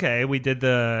 So, okay, we did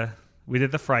the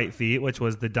fright feat, which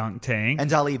was the dunk tank. And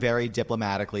Dolly very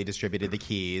diplomatically distributed the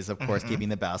keys, of course, keeping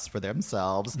the best for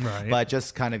themselves, but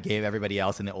just kind of gave everybody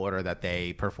else in the order that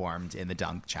they performed in the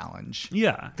dunk challenge.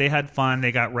 Yeah, they had fun.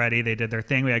 They got ready. They did their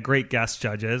thing. We had great guest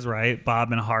judges, right?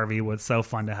 Bob and Harvey was so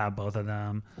fun to have both of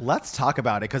them. Let's talk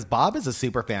about it, because Bob is a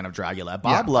super fan of Dragula.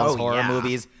 Bob loves horror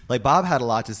movies. Like, Bob had a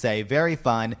lot to say. Very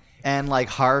fun. And like,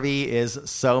 Harvey is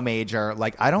so major.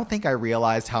 Like, I don't think I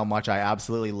realized how much I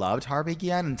absolutely loved Harvey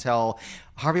again until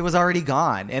Harvey was already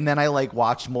gone. And then I like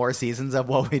watched more seasons of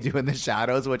What We Do in the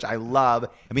Shadows, which I love.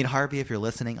 I mean, Harvey, if you're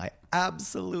listening, I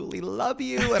absolutely love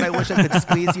you. And I wish I could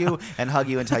squeeze you and hug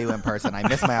you and tell you in person. I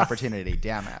missed my opportunity.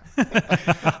 Damn it.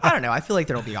 I don't know. I feel like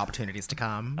there will be opportunities to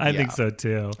come. I think so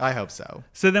too. I hope so.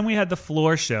 So then we had the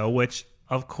floor show, which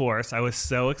of course I was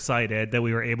so excited that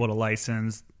we were able to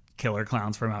license Killer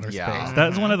Clowns from Outer Space.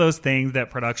 That's one of those things that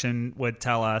production would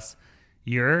tell us,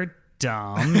 you're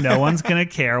dumb. No one's going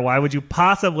to care. Why would you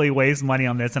possibly waste money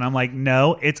on this? And I'm like,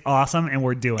 no, it's awesome, and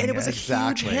we're doing it. And it was a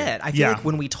huge hit. I feel like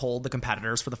when we told the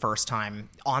competitors for the first time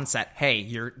on set, hey,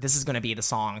 this is going to be the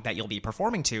song that you'll be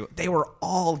performing to, they were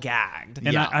all gagged.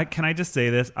 And I can I just say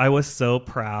this? I was so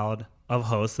proud of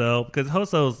Hoso, because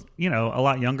Hoso's, a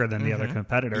lot younger than the other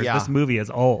competitors. Yeah. This movie is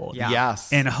old. Yeah.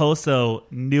 Yes. And Hoso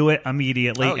knew it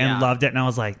immediately and loved it. And I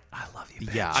was like, I love you,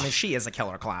 bitch. Yeah. I mean, she is a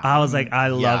killer clown. I was like, I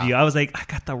love you. I was like, I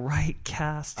got the right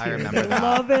cast here. I remember that.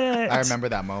 Love it. I remember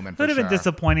that moment. It would have been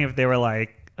disappointing if they were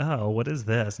like, oh, what is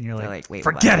this? And you're like, wait,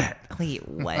 forget it. Wait,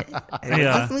 what?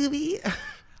 Yeah. This movie?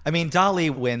 I mean, Dolly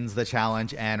wins the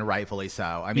challenge, and rightfully so.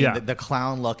 I mean, the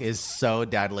clown look is so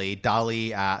deadly.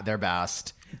 Dolly at their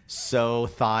best. So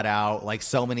thought out, like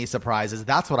so many surprises.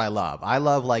 That's what I love. I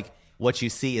love like what you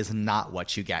see is not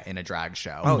what you get in a drag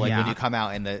show. When you come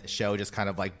out and the show just kind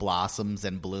of like blossoms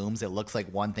and blooms, it looks like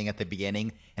one thing at the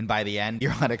beginning, and by the end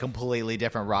you're on a completely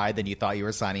different ride than you thought you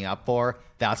were signing up for.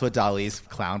 That's what Dolly's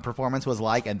clown performance was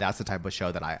like, and that's the type of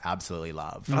show that I absolutely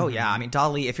love. Oh yeah, I mean,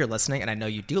 Dolly, if you're listening, and I know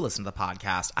you do listen to the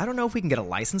podcast, I don't know if we can get a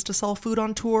license to sell food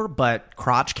on tour, but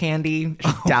crotch candy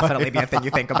should definitely be a thing you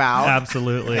think about.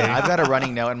 Absolutely. I've got a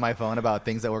running note in my phone about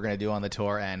things that we're going to do on the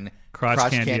tour, and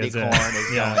crotch candy corn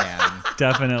is going in.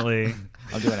 Definitely.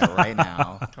 I'm doing it right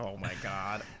now. Oh my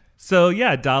God. So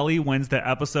yeah, Dolly wins the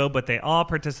episode, but they all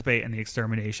participate in the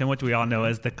extermination, which we all know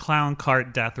as the clown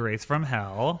cart death race from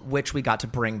hell. Which we got to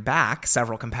bring back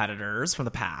several competitors from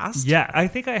the past. Yeah, I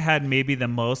think I had maybe the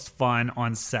most fun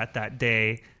on set that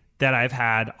day that I've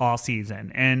had all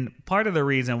season. And part of the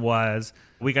reason was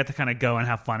we got to kind of go and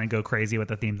have fun and go crazy with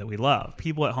the theme that we love.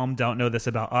 People at home don't know this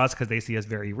about us because they see us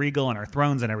very regal in our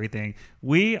thrones and everything.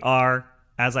 We are,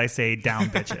 as I say, down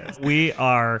bitches. We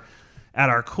are at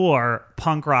our core,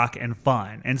 punk rock and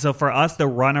fun. And so for us to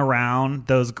run around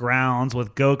those grounds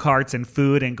with go-karts and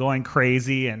food and going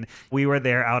crazy, and we were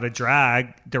there out of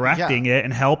drag directing it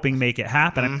and helping make it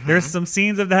happen. There's some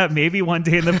scenes of that maybe one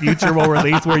day in the future we'll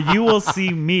release where you will see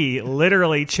me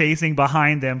literally chasing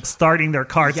behind them, starting their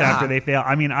carts after they fail.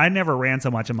 I mean, I never ran so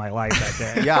much in my life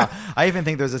that day. Yeah. I even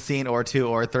think there's a scene or two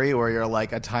or three where you're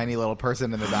like a tiny little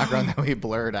person in the background that we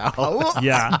blurred out. Oh,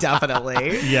 yeah.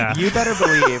 Definitely. Yeah. You better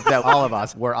believe that all of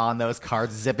us were on those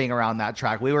carts zipping around that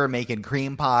track. We were making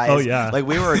cream pies. Oh, yeah. Like,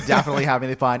 we were definitely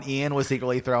having fun. Ian was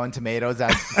secretly throwing tomatoes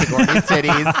at Sigourney's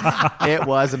titties. It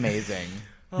was amazing.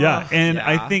 Yeah, and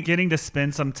I think getting to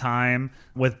spend some time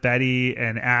with Betty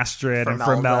and Astrid and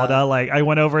Formelda, like I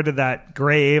went over to that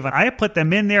grave and I put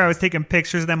them in there. I was taking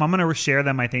pictures of them. I'm going to share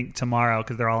them, I think, tomorrow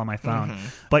because they're all on my phone.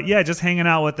 But yeah, just hanging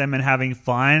out with them and having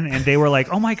fun. And they were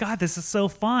like, oh my God, this is so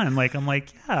fun. Like, I'm like,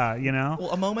 yeah, you know?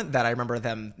 Well, a moment that I remember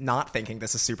them not thinking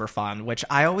this is super fun, which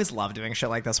I always love doing shit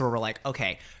like this where we're like,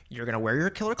 okay, you're going to wear your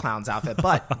Killer Clowns outfit,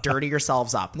 but dirty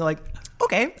yourselves up. And they're like,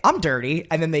 okay, I'm dirty.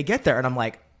 And then they get there and I'm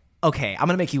like, okay, I'm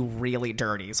going to make you really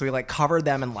dirty. So we like covered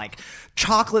them in like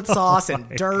chocolate sauce and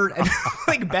dirt. And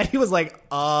like Betty was like,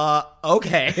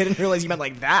 okay. I didn't realize you meant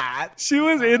like that. She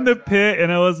was in the pit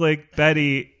and I was like,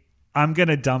 Betty, I'm going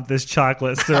to dump this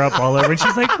chocolate syrup all over. And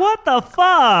she's like, what the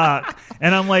fuck?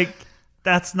 And I'm like,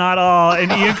 that's not all.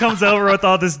 And Ian comes over with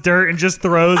all this dirt and just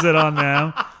throws it on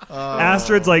them.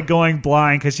 Astrid's like going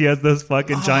blind because she has those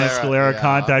fucking giant sclera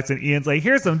contacts, and Ian's like,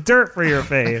 here's some dirt for your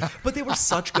face. But they were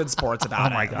such good sports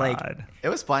about it. Oh my God. Like, it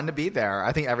was fun to be there.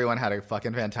 I think everyone had a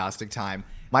fucking fantastic time.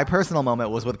 My personal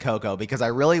moment was with Coco because I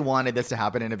really wanted this to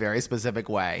happen in a very specific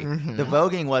way. The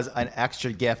voguing was an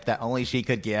extra gift that only she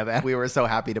could give, and we were so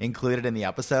happy to include it in the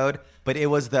episode. But it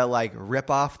was the like rip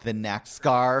off the neck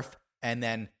scarf and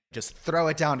then just throw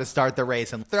it down to start the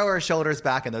race and throw her shoulders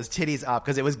back and those titties up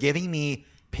because it was giving me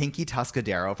Pinky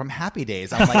Tuscadero from Happy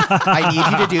Days. I'm like, I need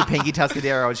you to do Pinky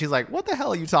Tuscadero. And she's like, what the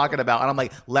hell are you talking about? And I'm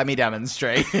like, let me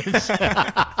demonstrate.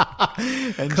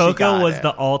 Coco was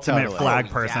the ultimate flag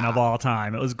person of all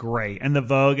time. It was great. And the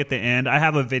Vogue at the end, I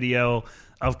have a video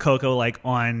of Coco like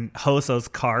on Hoso's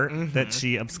cart that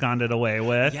she absconded away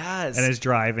with and is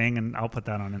driving, and I'll put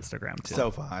that on Instagram too. So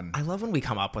fun. I love when we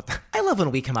come up with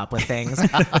things.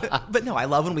 But no, I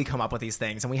love when we come up with these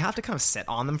things and we have to kind of sit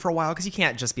on them for a while because you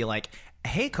can't just be like,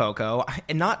 hey, Coco,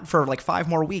 and not for like 5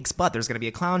 more weeks, but there's going to be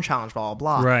a clown challenge, blah,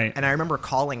 blah, blah. Right. And I remember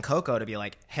calling Coco to be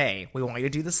like, hey, we want you to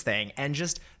do this thing. And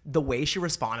just the way she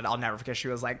responded, I'll never forget. She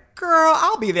was like, girl,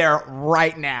 I'll be there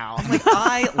right now. I'm like,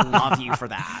 I love you for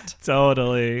that.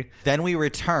 Totally. Then we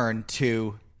return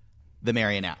to the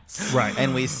marionettes. Right.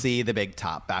 And we see the big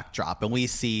top backdrop and we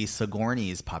see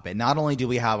Sigourney's puppet. Not only do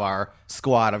we have our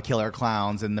squad of killer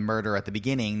clowns and the murder at the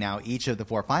beginning, now each of the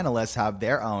 4 finalists have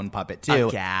their own puppet too.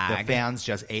 A gag. The fans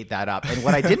just ate that up. And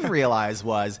what I didn't realize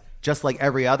was, just like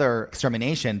every other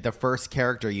extermination, the first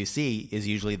character you see is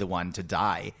usually the one to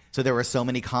die. So there were so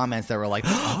many comments that were like,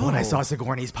 when I saw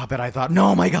Sigourney's puppet, I thought,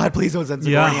 no, my God, please don't send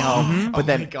Sigourney home. But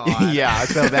then,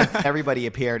 so then everybody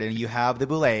appeared, and you have the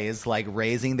Boulets like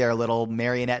raising their little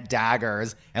marionette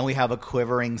daggers, and we have a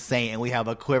quivering Saint, and we have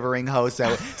a quivering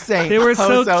Hoso. Saint, they were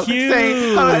Hoso, so cute. Saint,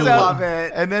 Hoso. I love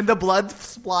it. And then the blood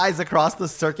flies across the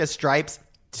circus stripes.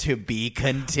 To be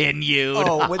continued.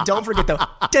 Oh, well, don't forget the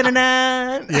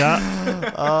da-na-na.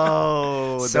 Yeah.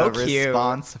 Oh, So the cute.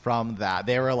 response from that.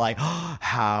 They were like,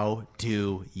 how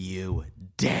do you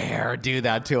dare do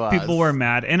that to us? People were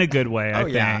mad in a good way, I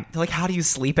think. They're like, how do you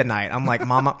sleep at night? I'm like,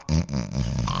 mama.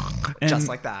 Just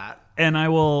like that. And I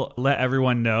will let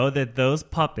everyone know that those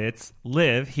puppets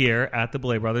live here at the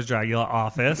Boulet Brothers Dragula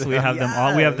office. We have them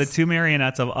all. We have the 2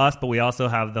 marionettes of us, but we also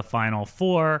have the final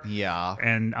 4. Yeah.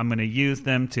 And I'm going to use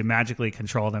them to magically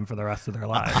control them for the rest of their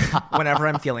lives. Whenever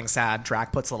I'm feeling sad,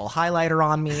 Drac puts a little highlighter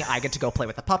on me. I get to go play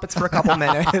with the puppets for a couple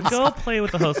minutes. Go play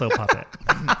with the Hoso puppet.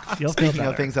 You'll feel Speaking better.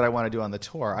 of things that I want to do on the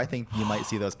tour, I think you might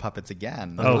see those puppets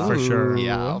again. Oh, for sure.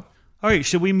 Yeah. All right,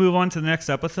 should we move on to the next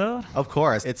episode? Of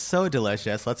course. It's so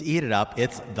delicious. Let's eat it up.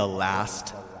 It's The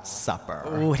Last Supper.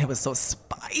 Oh, and it was so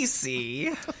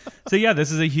spicy. So yeah,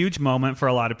 this is a huge moment for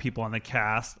a lot of people on the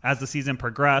cast. As the season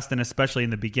progressed, and especially in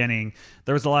the beginning,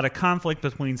 there was a lot of conflict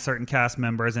between certain cast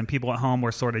members, and people at home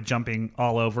were sort of jumping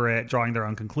all over it, drawing their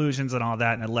own conclusions and all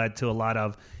that, and it led to a lot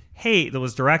of hate that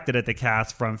was directed at the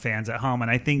cast from fans at home. And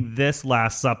I think this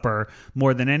Last Supper,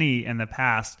 more than any in the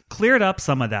past, cleared up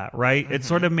some of that, right? It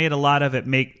sort of made a lot of it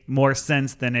make more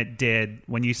sense than it did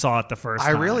when you saw it the first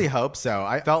time. I really hope so.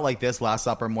 I felt like this Last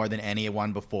Supper, more than any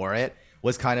one before it,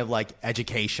 was kind of like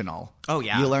educational. Oh,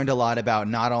 yeah. You learned a lot about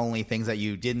not only things that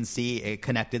you didn't see, it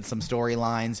connected some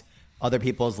storylines. other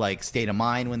people's like state of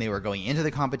mind when they were going into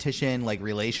the competition, like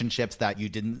relationships that you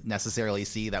didn't necessarily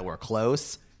see that were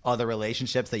close, other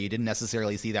relationships that you didn't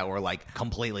necessarily see that were like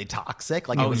completely toxic.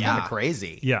 Like it was kind of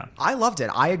crazy. Yeah. I loved it.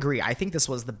 I agree. I think this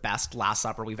was the best Last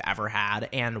Supper we've ever had.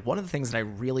 And one of the things that I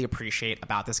really appreciate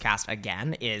about this cast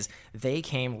again is they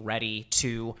came ready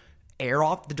to air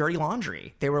off the dirty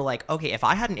laundry. They were like, okay, if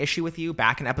I had an issue with you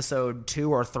back in episode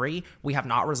 2 or 3, we have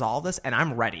not resolved this and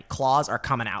I'm ready. Claws are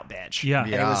coming out, bitch. Yeah.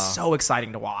 And it was so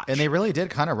exciting to watch. And they really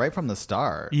did kind of right from the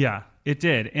start. Yeah, it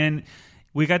did. And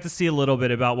we got to see a little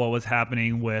bit about what was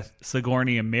happening with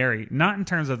Sigourney and Mary, not in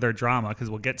terms of their drama, because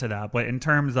we'll get to that, but in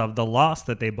terms of the loss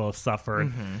that they both suffered.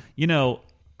 Mm-hmm. You know,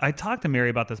 I talked to Mary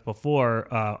about this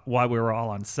before while we were all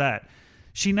on set.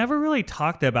 She never really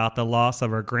talked about the loss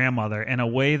of her grandmother in a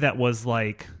way that was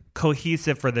like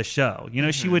cohesive for the show. You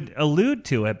know, she would allude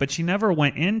to it, but she never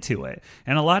went into it.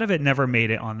 And a lot of it never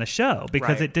made it on the show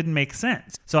because it didn't make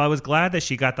sense. So I was glad that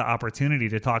she got the opportunity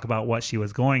to talk about what she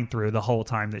was going through the whole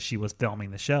time that she was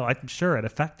filming the show. I'm sure it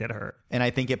affected her. And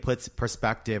I think it puts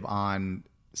perspective on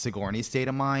Sigourney's state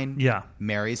of mind,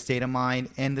 Mary's state of mind,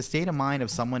 and the state of mind of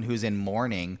someone who's in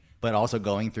mourning, but also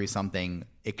going through something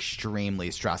extremely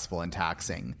stressful and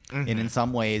taxing. And in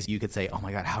some ways, you could say, oh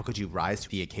my God, how could you rise to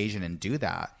the occasion and do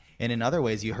that? And in other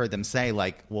ways, you heard them say,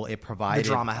 like, well, it provided... The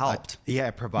drama helped.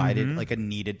 It provided, like, a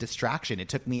needed distraction. It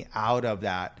took me out of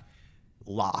that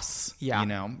loss, you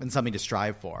know, and something to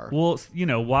strive for. Well, you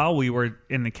know, while we were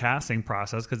in the casting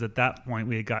process, because at that point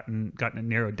we had gotten it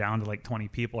narrowed down to like 20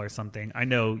 people or something. I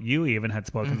know you even had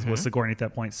spoken with Sigourney at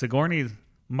that point. Sigourney's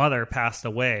mother passed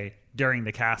away during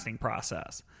the casting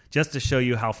process, just to show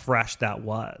you how fresh that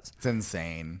was. It's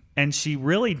insane. And she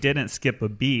really didn't skip a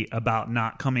beat about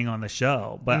not coming on the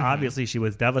show, but obviously she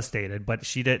was devastated, but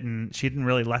she didn't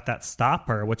really let that stop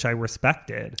her, which I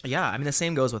respected. Yeah, I mean, the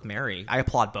same goes with Mary. I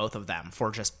applaud both of them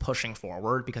for just pushing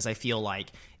forward, because I feel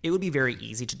like it would be very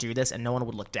easy to do this and no one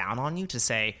would look down on you to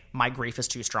say, my grief is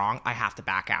too strong, I have to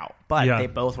back out. But they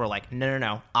both were like,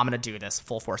 no, I'm going to do this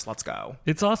full force, let's go.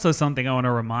 It's also something I want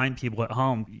to remind people at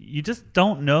home. You just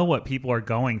don't know what people are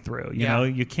going through. You know,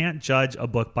 you can't judge a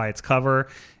book by its cover.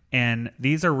 And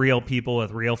these are real people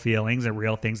with real feelings and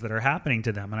real things that are happening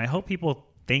to them. And I hope people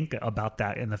think about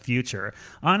that in the future.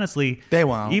 Honestly, they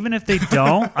won't. Even if they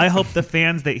don't, I hope the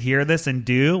fans that hear this and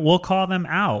do will call them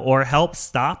out or help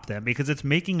stop them, because it's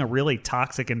making a really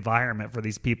toxic environment for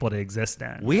these people to exist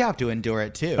in. We have to endure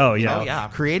it too. Oh, yeah.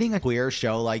 Creating a queer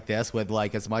show like this with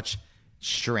like as much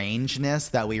strangeness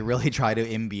that we really try to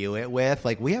imbue it with,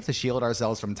 like, we have to shield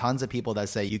ourselves from tons of people that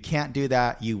say you can't do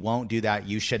that, you won't do that,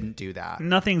 you shouldn't do that.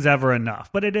 Nothing's ever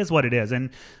enough, but it is what it is. And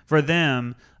for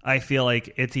them, I feel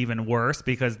like it's even worse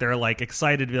because they're like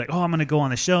excited to be like, oh, I'm going to go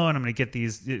on the show and I'm going to get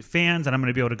these fans and I'm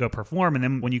going to be able to go perform. And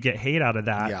then when you get hate out of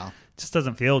that, it just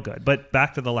doesn't feel good. But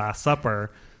back to the Last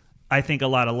Supper, I think a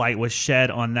lot of light was shed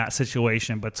on that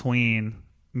situation between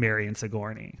Mary and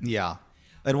Sigourney. Yeah.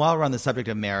 And while we're on the subject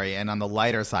of Mary and on the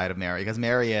lighter side of Mary, because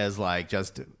Mary is like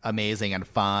just amazing and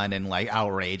fun and like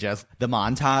outrageous, the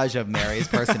montage of Mary's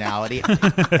personality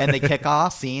and the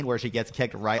kickoff scene where she gets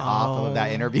kicked right off of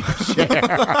that interview chair.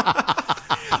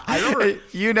 I remember,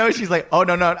 you know, she's like, oh,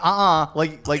 no,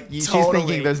 like she's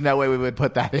thinking there's no way we would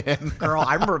put that in. Girl,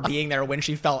 I remember being there when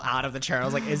she fell out of the chair. I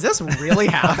was like, is this really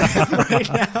happening right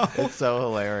now? It's so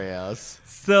hilarious.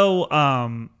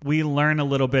 So we learn a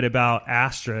little bit about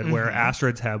Astrid, where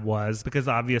Astrid's head was, because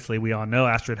obviously we all know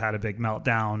Astrid had a big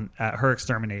meltdown at her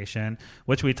extermination,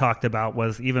 which we talked about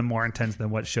was even more intense than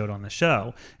what showed on the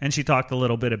show. And she talked a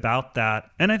little bit about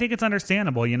that. And I think it's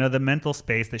understandable, you know, the mental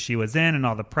space that she was in and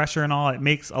all the pressure and all, it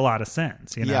makes a lot of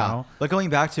sense, you know? Yeah. But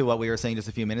going back to what we were saying just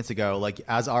a few minutes ago, like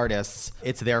as artists,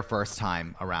 it's their first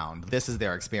time around. This is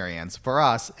their experience. For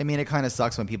us, I mean, it kind of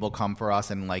sucks when people come for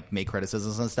us and like make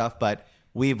criticisms and stuff, but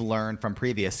we've learned from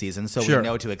previous seasons, so we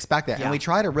know to expect that. Yeah. And we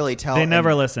try to really tell they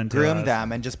never listen to groom us.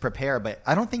 them and just prepare. But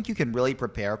I don't think you can really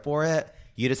prepare for it.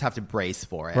 You just have to brace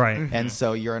for it. Right. And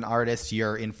so you're an artist,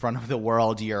 you're in front of the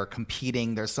world, you're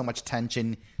competing, there's so much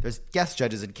tension, there's guest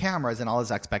judges and cameras and all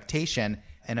this expectation,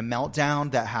 and a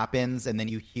meltdown that happens, and then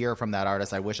you hear from that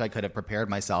artist, I wish I could have prepared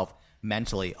myself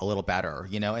mentally a little better,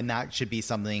 you know, and that should be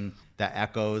something that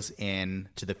echoes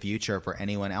into the future for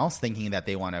anyone else thinking that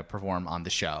they want to perform on the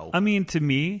show. I mean, to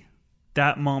me,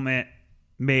 that moment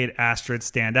made Astrid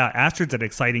stand out. Astrid's an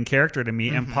exciting character to me,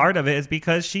 and part of it is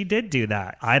because she did do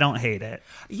that. I don't hate it.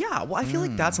 Yeah, well, I feel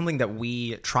like that's something that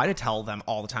we try to tell them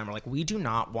all the time. We're like, we do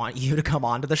not want you to come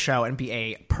onto the show and be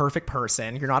a perfect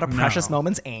person. You're not a precious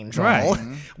moments angel.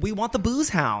 Right. We want the booze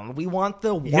hound. We want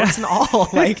the warts and all.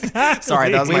 Like,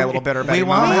 sorry, that was my little bitter Betty We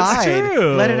want to moment. hide.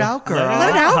 true. Let it out, girl. Let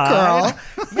it out,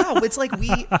 girl. Yeah, it's like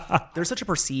there's such a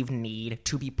perceived need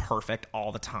to be perfect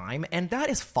all the time, and that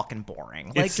is fucking boring.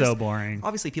 Like, It's so boring.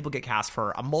 Obviously, people get cast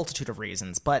for a multitude of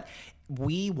reasons, but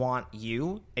we want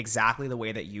you exactly the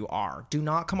way that you are. Do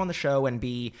not come on the show and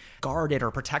be guarded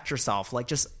or protect yourself. Like,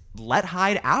 just let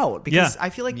Hyde out, because I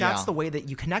feel like that's the way that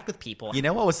you connect with people. You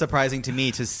know what was surprising to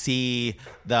me? To see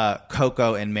the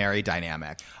Coco and Mary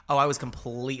dynamic. Oh, I was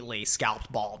completely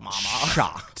scalped bald, mama.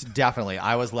 Shocked. Definitely.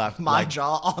 I was left My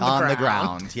jaw on the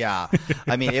ground. Yeah.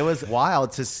 I mean, it was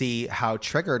wild to see how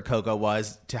triggered Coco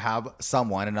was to have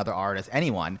someone, another artist,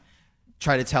 anyone,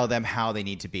 try to tell them how they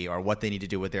need to be or what they need to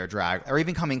do with their drag, or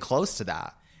even coming close to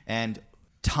that. And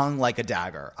tongue like a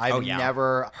dagger. I've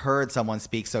never heard someone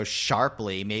speak so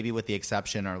sharply, maybe with the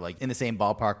exception or like in the same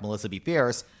ballpark, Melissa B.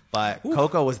 Fierce, but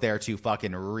Coco was there to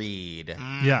fucking read.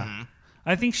 Yeah.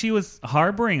 I think she was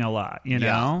harboring a lot, you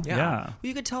know? Yeah. Well,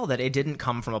 you could tell that it didn't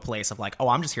come from a place of like, oh,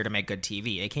 I'm just here to make good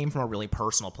TV. It came from a really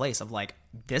personal place of like,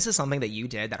 this is something that you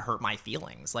did that hurt my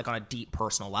feelings, like on a deep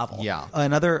personal level. Yeah.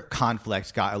 Another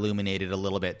conflict got illuminated a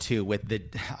little bit too with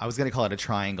I was going to call it a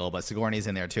triangle, but Sigourney's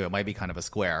in there too. It might be kind of a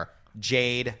square.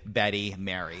 Jade, Betty,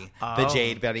 Mary. The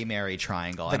Jade, Betty, Mary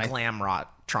triangle. The glam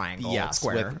rot triangle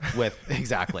square. With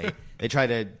exactly. They try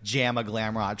to jam a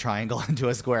glam rot triangle into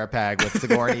a square peg with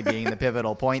Sigourney being the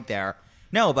pivotal point there.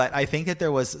 No, but I think that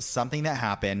there was something that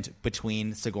happened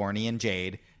between Sigourney and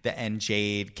Jade, and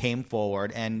Jade came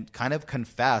forward and kind of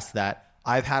confessed that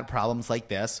I've had problems like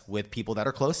this with people that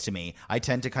are close to me. I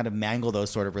tend to kind of mangle those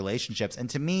sort of relationships. And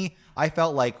to me, I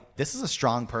felt like this is a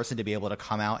strong person to be able to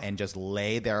come out and just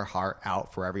lay their heart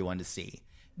out for everyone to see.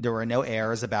 There were no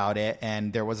airs about it,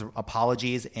 and there was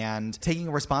apologies and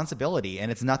taking responsibility,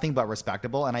 and it's nothing but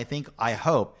respectable. And I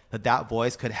hope that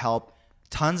voice could help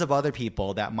tons of other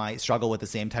people that might struggle with the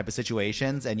same type of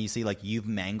situations, and you see like you've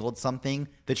mangled something.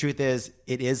 The truth is,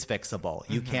 it is fixable.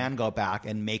 You can go back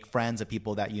and make friends of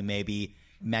people that you maybe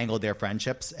mangled their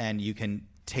friendships, and you can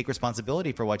take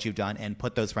responsibility for what you've done and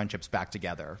put those friendships back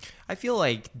together. I feel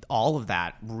like all of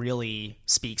that really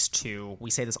speaks to, we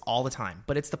say this all the time,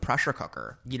 but it's the pressure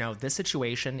cooker. You know, this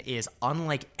situation is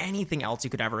unlike anything else you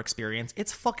could ever experience.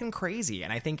 It's fucking crazy.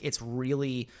 And I think it's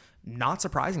really not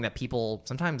surprising that people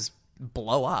sometimes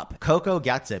blow up. Coco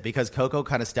gets it, because Coco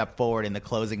kind of stepped forward in the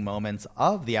closing moments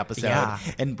of the episode,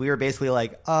 and we were basically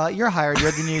like, you're hired, you're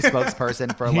the new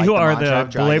spokesperson for like you the are mantra the of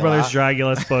Dragula. Boulet Brothers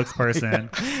Dragula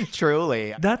spokesperson.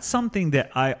 Truly. That's something that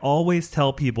I always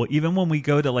tell people, even when we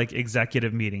go to like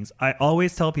executive meetings. I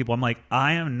always tell people, I'm like,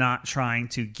 I am not trying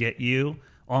to get you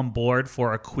on board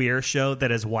for a queer show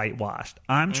that is whitewashed.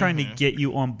 I'm trying to get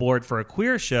you on board for a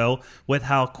queer show with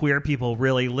how queer people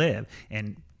really live.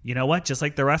 And you know what? Just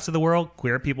like the rest of the world,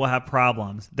 queer people have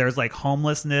problems. There's like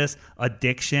homelessness,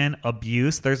 addiction,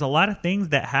 abuse. There's a lot of things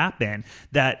that happen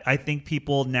that I think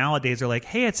people nowadays are like,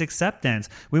 hey, it's acceptance.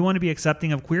 We want to be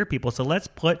accepting of queer people. So let's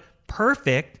put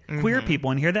perfect queer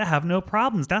people in here that have no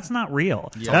problems. That's not real.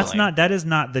 That is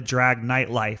not the drag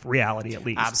nightlife reality, at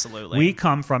least. Absolutely. We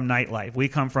come from nightlife. We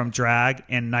come from drag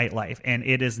and nightlife, and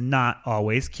it is not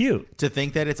always cute. To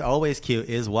think that it's always cute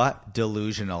is what?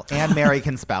 Delusional. And Mary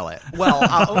can spell it.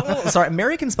 Well, sorry,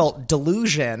 Mary can spell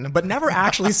delusion, but never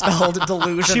actually spelled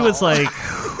delusional. She was like...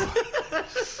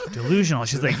 delusional.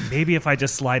 She's like, maybe if I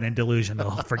just slide in delusion, they'll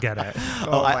forget it.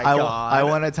 Oh my God. I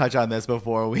want to touch on this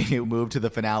before we move to the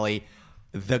finale.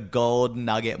 The gold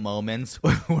nugget moments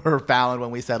were found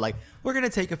when we said, like, we're going to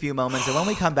take a few moments, and when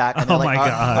we come back, and they're like,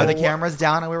 are the cameras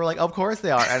down? And we were like, of course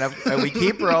they are. And we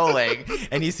keep rolling,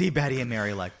 and you see Betty and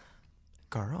Mary like,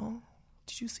 girl,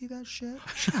 did you see that shit?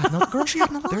 She had an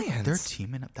alliance. They're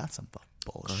teaming up. That's some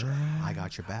bullshit. I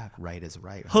got your back. Right is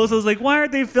right. Host was like, why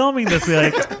aren't they filming this? We're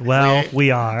like, well,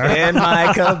 we are. In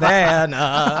my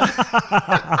cabana.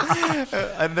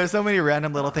 And there's so many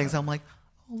random little things. I'm like,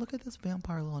 oh, look at this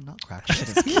vampire little nutcracker.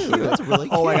 It's cute. It's really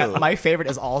cute. Oh my God. My favorite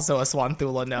is also a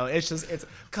Swanthula note. It's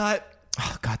cut.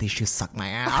 Oh God, these shoes suck my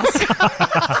ass.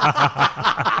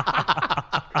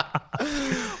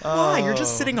 Why? You're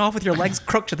just sitting off with your legs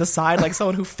crooked to the side like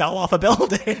someone who fell off a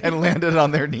building and landed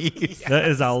on their knees. That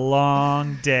is a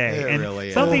long day. It and really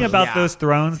is. something about those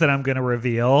thrones that I'm going to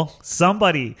reveal.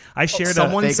 I shared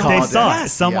someone they saw saw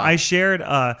it. it. I shared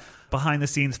behind the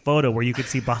scenes photo where you could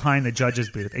see behind the judges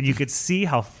booth and you could see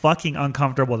how fucking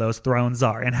uncomfortable those thrones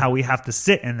are and how we have to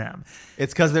sit in them.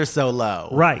 It's because they're so low.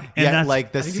 Right. And yeah, that's,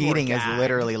 like the I think people are seating is gagged.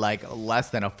 literally like less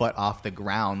than a foot off the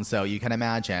ground. So you can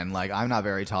imagine, like, I'm not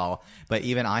very tall, but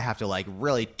even I have to like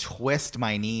really twist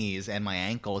my knees and my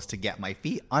ankles to get my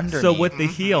feet underneath. so with the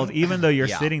heels, even though you're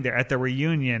Yeah. sitting there at the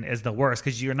reunion is the worst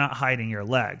because you're not hiding your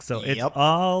legs. So it's Yep.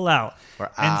 all out.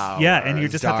 For And you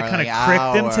hours, just have to kind of darling,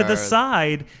 crick them to the hours.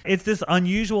 side. It's this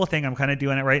unusual thing. I'm kind of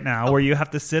doing it right now where you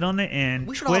have to sit on the end,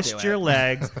 We should all twist do your it.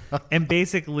 legs, and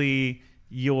basically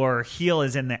your heel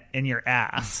is in your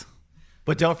ass.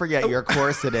 But don't forget, you're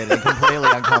corseted and completely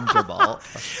uncomfortable.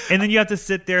 And then you have to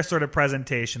sit there sort of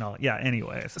presentational. Yeah,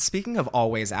 anyways. Speaking of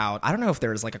always out, I don't know if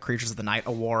there's like a Creatures of the Night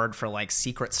award for like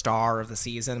secret star of the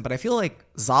season, but I feel like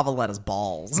Zavaletta's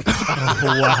balls.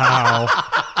 Wow.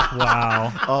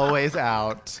 Wow. Always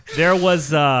out. There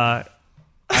was I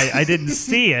didn't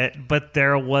see it, but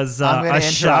there was I'm gonna a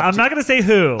shot. interrupt I'm not going to say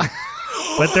who,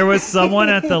 but there was someone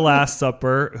at the Last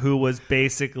Supper who was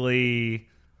basically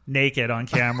naked on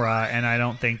camera, and I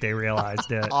don't think they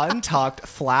realized it. Untucked,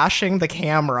 flashing the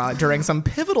camera during some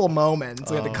pivotal moments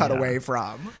we had to cut away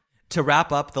from. To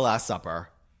wrap up The Last Supper,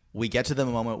 we get to the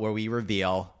moment where we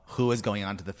reveal who is going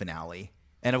on to the finale.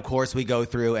 And of course, we go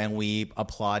through and we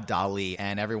applaud Dali,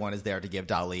 and everyone is there to give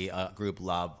Dali a group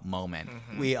love moment.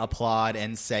 We applaud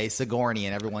and say Sigourney,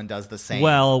 and everyone does the same.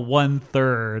 Well,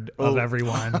 1/3 of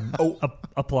everyone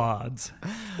applauds.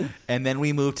 And then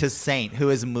we move to Saint, who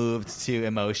is moved to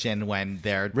emotion when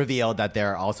they're revealed that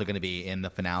they're also going to be in the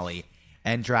finale.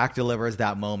 And Drac delivers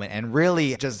that moment and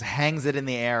really just hangs it in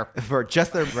the air for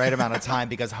just the right amount of time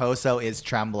because Hoso is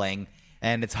trembling.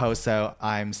 And it's Hoso,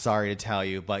 I'm sorry to tell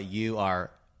you, but you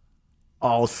are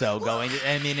also going.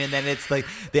 I mean, and then it's like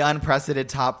the unprecedented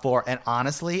top 4. And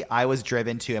honestly, I was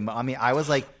driven to him. I mean, I was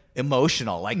like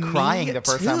emotional, like crying the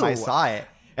first time I too. saw it.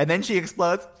 And then she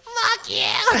explodes, fuck you.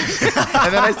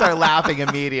 And then I start laughing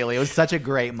immediately. It was such a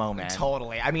great moment.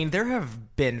 Totally. I mean, there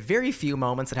have been very few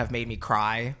moments that have made me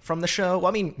cry from the show. Well,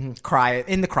 I mean, cry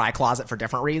in the cry closet for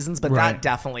different reasons, but Right. that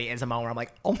definitely is a moment where I'm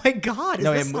like, oh my God, is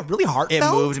No, this it really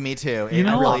heartfelt? It moved me too. You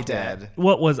know It really what? did.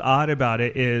 What was odd about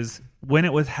it is when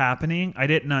it was happening, I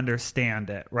didn't understand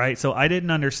it, right? So I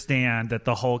didn't understand that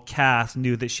the whole cast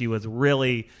knew that she was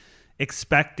really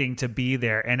expecting to be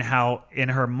there and how in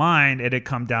her mind it had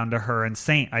come down to her and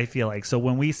Saint, I feel like. So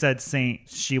when we said Saint,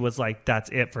 she was like, that's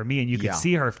it for me. And you could Yeah.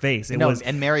 see her face. It No, was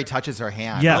and Mary touches her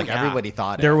hand. Yeah. Like Yeah. everybody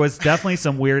thought it. there was definitely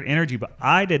some weird energy, but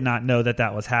I did not know that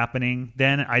that was happening.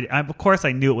 Then I of course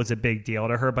I knew it was a big deal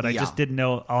to her, but I Yeah. just didn't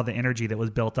know all the energy that was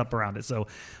built up around it. So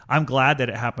I'm glad that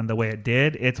it happened the way it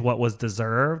did. It's what was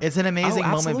deserved. It's an amazing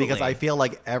moment absolutely. because I feel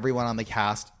like everyone on the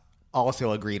cast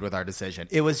also agreed with our decision.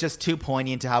 It was just too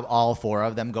poignant to have all 4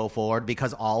 of them go forward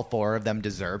because all 4 of them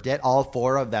deserved it. All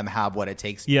 4 of them have what it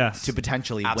takes Yes. to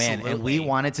potentially win. And Absolutely. we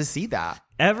wanted to see that.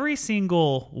 Every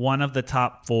single one of the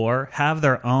top 4 have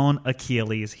their own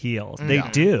Achilles heels. They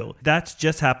do. That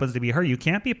just happens to be her. You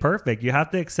can't be perfect. You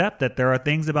have to accept that there are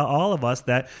things about all of us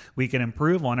that we can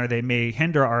improve on or they may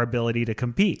hinder our ability to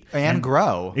compete. And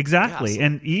grow. Exactly. Yes.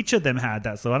 And each of them had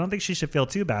that. So I don't think she should feel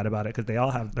too bad about it because they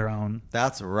all have their own.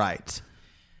 That's right.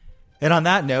 And on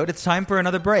that note, it's time for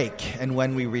another break. And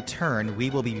when we return, we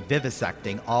will be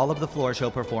vivisecting all of the floor show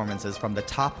performances from the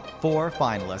top 4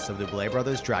 finalists of the Boulet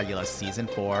Brothers Dragula Season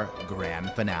 4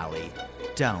 Grand Finale.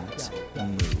 Don't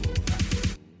move.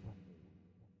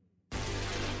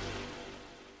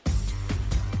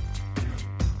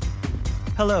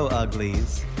 Hello,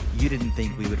 uglies. You didn't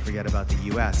think we would forget about the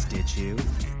U.S., did you?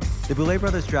 The Boulet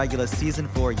Brothers Dragula Season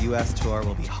 4 U.S. Tour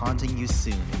will be haunting you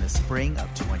soon in the spring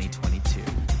of 2022,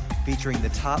 featuring the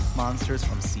top monsters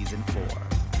from Season 4.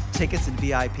 Tickets and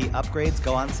VIP upgrades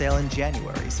go on sale in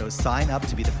January, so sign up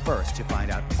to be the first to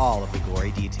find out all of the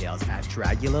gory details at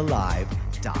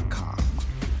DragulaLive.com.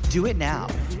 Do it now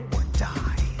or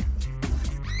die.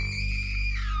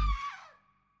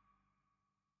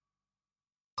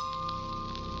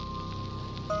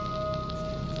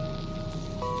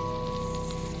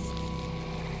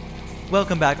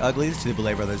 Welcome back, uglies, to the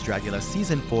Boulet Brothers Dragula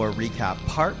Season 4 Recap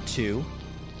Part 2.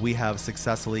 We have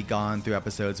successfully gone through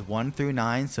episodes 1 through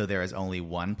 9, so there is only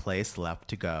one place left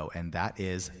to go, and that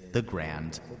is the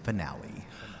grand finale.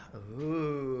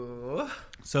 Ooh.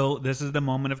 So this is the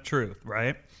moment of truth,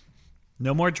 right?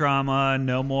 No more drama,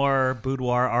 no more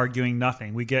boudoir arguing,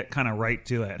 nothing. We get kind of right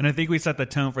to it. And I think we set the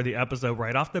tone for the episode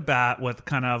right off the bat with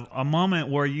kind of a moment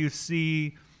where you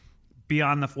see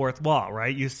beyond the fourth wall,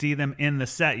 right? You see them in the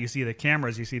set, you see the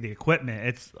cameras, you see the equipment.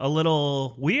 It's a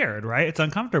little weird, right? It's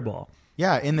uncomfortable.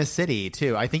 Yeah, in the city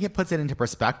too. I think it puts it into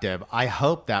perspective. I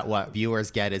hope that what viewers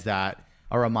get is that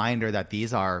a reminder that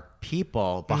these are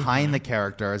people behind the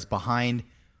characters, behind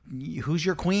who's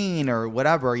your queen or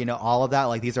whatever, all of that.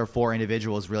 Like, these are 4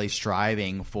 individuals really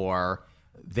striving for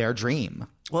their dream.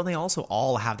 Well, they also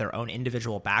all have their own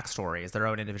individual backstories, their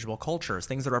own individual cultures,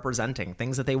 things they're representing,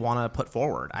 things that they want to put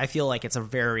forward. I feel like it's a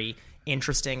very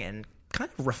interesting and kind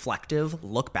of reflective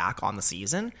look back on the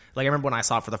season. Like, I remember when I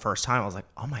saw it for the first time, I was like,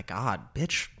 oh my God,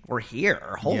 bitch, we're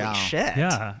here. Holy shit.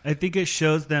 Yeah, I think it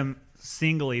shows them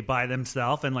singly by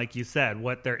themselves, and like you said,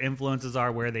 what their influences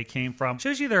are, where they came from,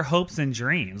 shows you their hopes and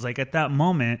dreams. Like, at that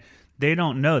moment, they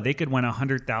don't know. They could win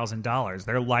 $100,000.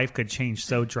 Their life could change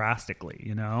so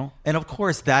drastically, And of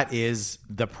course, that is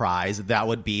the prize. That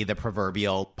would be the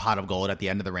proverbial pot of gold at the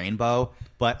end of the rainbow.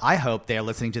 But I hope they're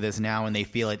listening to this now and they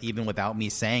feel it even without me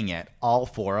saying it. All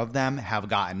 4 of them have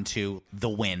gotten to the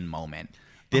win moment.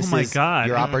 This is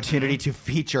your opportunity to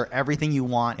feature everything you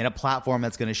want in a platform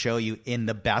that's going to show you in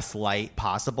the best light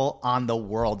possible on the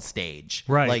world stage.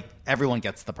 Right. Like, everyone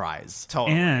gets the prize.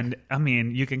 Totally. And, I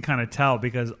mean, you can kind of tell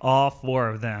because all 4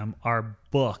 of them are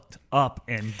booked up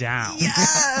and down.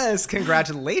 Yes!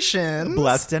 Congratulations.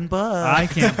 Blessed and booked. I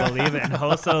can't believe it. And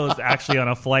Hoso's actually on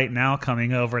a flight now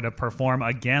coming over to perform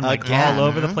again, all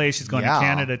over the place. She's going to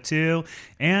Canada too.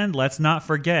 And let's not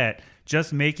forget,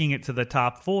 just making it to the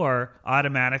top 4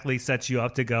 automatically sets you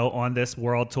up to go on this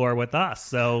world tour with us.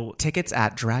 So tickets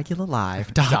at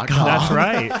DragulaLive.com. That's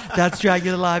right. That's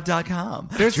DragulaLive.com.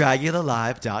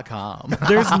 DragulaLive.com.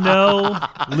 There's no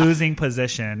losing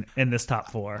position in this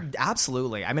top 4.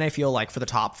 Absolutely. I mean, I feel like for the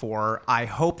top 4, I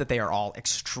hope that they are all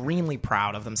extremely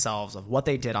proud of themselves, of what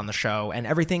they did on the show and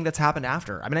everything that's happened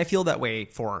after. I mean, I feel that way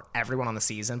for everyone on the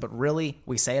season, but really,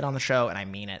 we say it on the show and I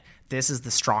mean it. This is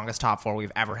the strongest top 4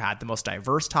 we've ever had, the most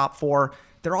diverse top 4.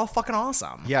 They're all fucking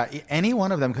awesome. Yeah, any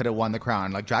one of them could have won the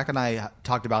crown. Like, Jack and I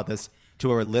talked about this to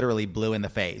where we're literally blue in the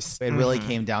face. It really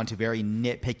came down to very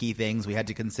nitpicky things. We had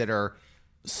to consider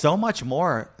so much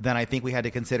more than I think we had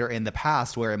to consider in the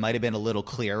past, where it might have been a little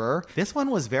clearer. This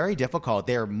one was very difficult.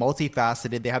 They're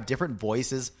multifaceted. They have different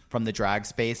voices from the drag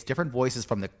space, different voices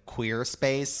from the queer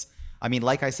space. I mean,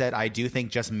 like I said, I do think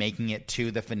just making it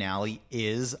to the finale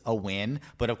is a win.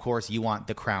 But of course, you want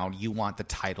the crown, you want the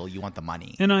title, you want the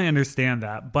money. And I understand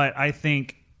that. But I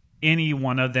think any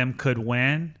one of them could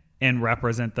win and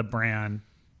represent the brand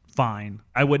fine.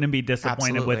 I wouldn't be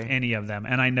disappointed with any of them.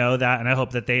 And I know that, and I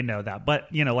hope that they know that. But,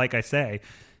 like I say,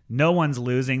 no one's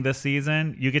losing this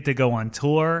season. You get to go on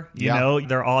tour. You know,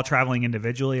 they're all traveling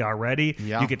individually already.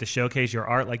 Yeah. You get to showcase your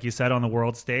art, like you said, on the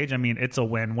world stage. I mean, it's a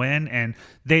win-win, and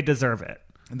they deserve it.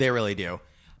 They really do.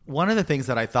 One of the things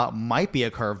that I thought might be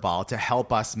a curveball to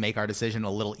help us make our decision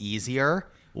a little easier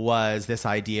was this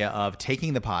idea of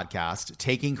taking the podcast,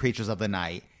 taking Creatures of the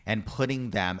Night, and putting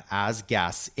them as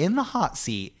guests in the hot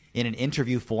seat in an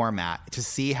interview format to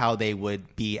see how they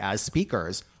would be as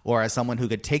speakers, or as someone who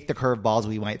could take the curveballs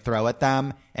we might throw at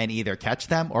them and either catch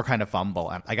them or kind of fumble.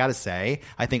 And I got to say,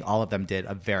 I think all of them did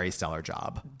a very stellar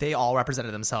job. They all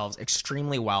represented themselves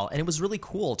extremely well, and it was really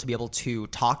cool to be able to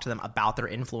talk to them about their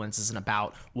influences and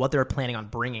about what they're planning on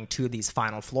bringing to these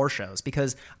final floor shows.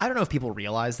 Because I don't know if people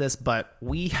realize this, but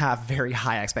we have very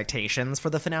high expectations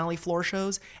for the finale floor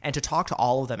shows, and to talk to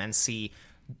all of them and see,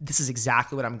 this is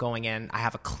exactly what I'm going in, I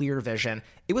have a clear vision.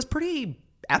 It was pretty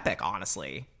epic,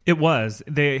 honestly. It was.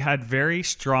 They had very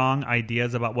strong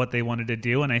ideas about what they wanted to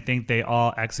do, and I think they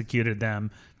all executed them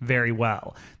very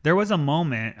well. There was a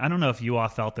moment, I don't know if you all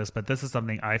felt this, but this is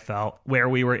something I felt, where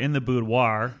we were in the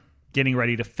boudoir getting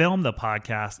ready to film the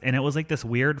podcast, and it was like this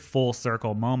weird full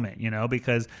circle moment,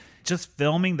 because just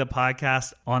filming the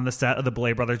podcast on the set of the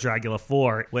Boulet Brothers Dragula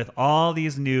 4 with all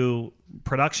these new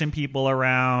production people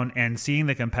around and seeing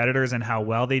the competitors and how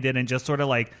well they did, and just sort of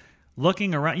like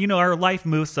looking around, our life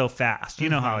moves so fast. You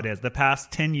know how it is. The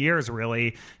past 10 years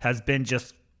really has been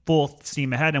just full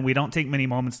steam ahead, and we don't take many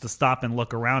moments to stop and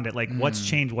look around it. Like, what's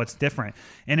changed? What's different?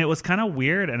 And it was kind of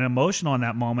weird and emotional in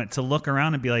that moment to look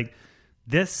around and be like,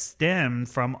 this stemmed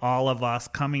from all of us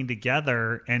coming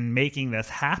together and making this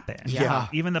happen. Yeah.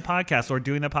 Even the podcast, or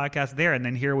doing the podcast there. And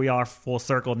then here we are full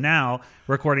circle now,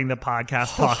 recording the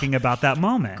podcast, talking about that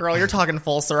moment. Girl, you're talking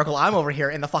full circle. I'm over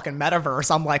here in the fucking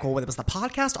metaverse. I'm like, well, it was the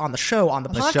podcast on the show, on the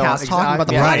podcast, talking about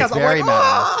the podcast. It's very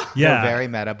meta. Yeah. Very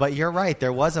meta. But you're right.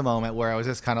 There was a moment where I was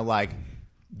just kind of like,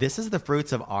 this is the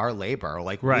fruits of our labor.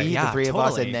 Like, we, the three of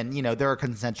us, and then, there are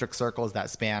concentric circles that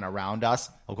span around us.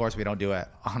 Of course, we don't do it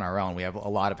on our own. We have a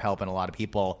lot of help and a lot of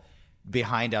people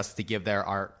behind us to give their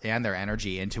art and their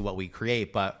energy into what we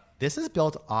create. But this is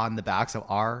built on the backs of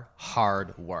our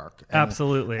hard work.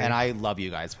 Absolutely. And I love you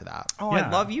guys for that. Oh, Yeah. I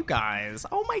love you guys.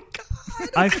 Oh my God.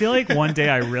 I feel like one day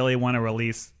I really want to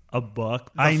release a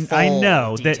book. I full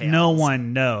know details. that no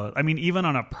one knows. I mean, even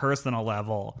on a personal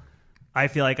level, I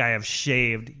feel like I have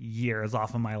shaved years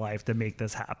off of my life to make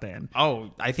this happen.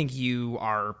 Oh, I think you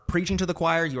are preaching to the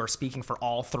choir. You are speaking for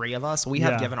all three of us. We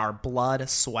have given our blood,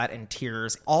 sweat, and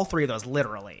tears, all three of those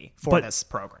literally, for this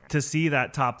program. To see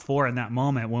that top 4 in that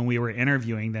moment when we were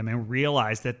interviewing them and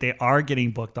realize that they are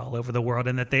getting booked all over the world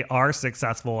and that they are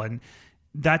successful, and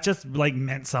that just like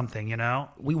meant something, you know?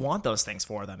 We want those things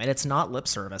for them, and it's not lip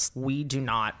service. We do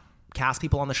not cast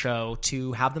people on the show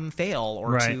to have them fail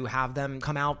or to have them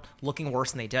come out looking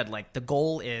worse than they did. Like, the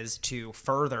goal is to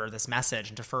further this message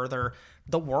and to further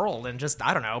the world and just,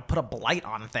 I don't know, put a blight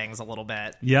on things a little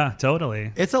bit. Yeah,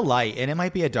 totally. It's a light, and it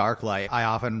might be a dark light. I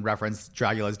often reference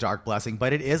Dragula's dark blessing,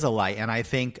 but it is a light, and I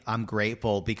think I'm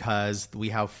grateful because we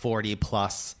have 40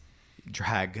 plus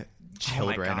drag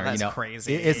children. Oh my God, or, that's you know,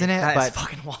 crazy. Isn't it? That but is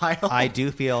fucking wild. I do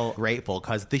feel grateful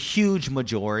because the huge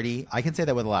majority, I can say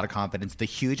that with a lot of confidence, the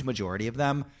huge majority of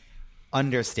them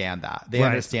understand that. They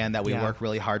understand that we work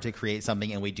really hard to create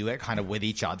something, and we do it kind of with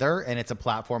each other, and it's a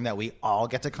platform that we all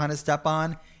get to kind of step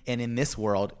on. And in this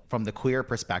world, from the queer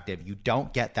perspective, you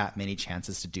don't get that many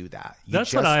chances to do that.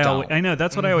 That's what I know.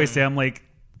 That's what I always say. I'm like,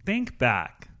 think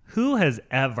back. Who has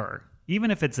ever,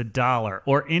 even if it's $1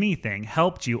 or anything,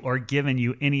 helped you or given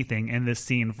you anything in this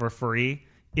scene for free?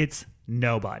 It's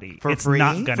nobody. It's free?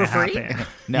 not going to For free? happen.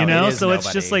 No, you know, it is so it's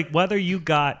nobody. just like whether you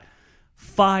got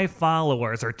 5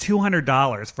 followers or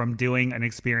 $200 from doing an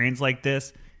experience like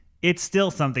this, it's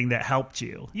still something that helped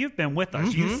you. You've been with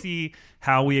us. You see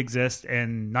how we exist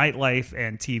in nightlife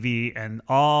and TV and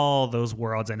all those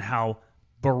worlds and how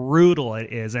brutal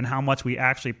it is and how much we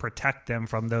actually protect them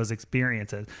from those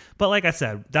experiences. But like I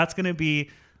said, that's going to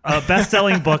be a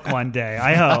best-selling book one day,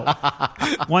 I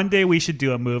hope. One day we should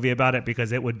do a movie about it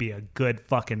because it would be a good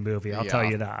fucking movie, I'll tell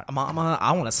you that. Mama,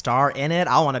 I want to star in it.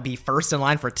 I want to be first in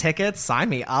line for tickets. Sign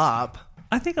me up.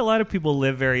 I think a lot of people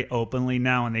live very openly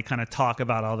now and they kind of talk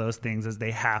about all those things as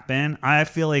they happen. I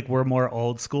feel like we're more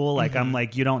old school. Like, I'm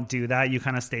like, you don't do that. You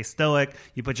kind of stay stoic.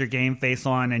 You put your game face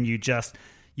on and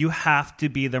you have to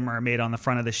be the mermaid on the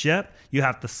front of the ship. You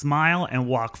have to smile and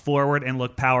walk forward and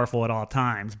look powerful at all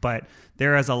times. But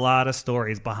there is a lot of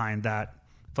stories behind that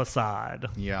facade.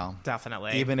 Yeah.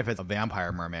 Definitely. Even if it's a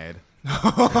vampire mermaid.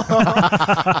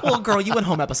 Well, girl, you went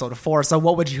home episode 4, so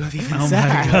what would you have even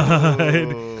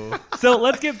said? So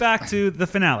let's get back to the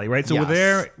finale, right? So Yes. we're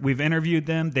there. We've interviewed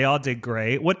them. They all did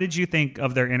great. What did you think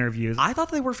of their interviews? I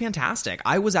thought they were fantastic.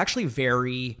 I was actually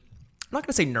I'm not going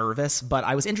to say nervous, but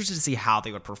I was interested to see how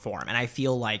they would perform. And I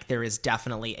feel like there is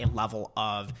definitely a level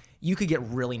of, you could get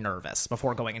really nervous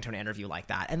before going into an interview like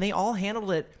that. And they all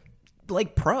handled it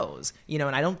like pros, you know,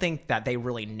 and I don't think that they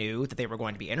really knew that they were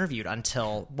going to be interviewed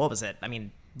until, what was it? I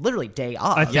mean, literally day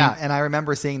of. Yeah, and I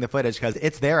remember seeing the footage because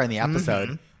it's there in the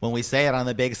episode. When we say it on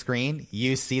the big screen,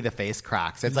 you see the face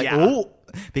cracks. It's like, ooh,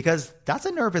 because that's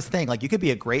a nervous thing. Like, you could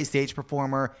be a great stage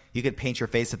performer. You could paint your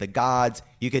face to the gods.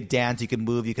 You could dance. You could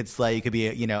move. You could slay. You could be,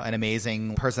 an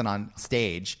amazing person on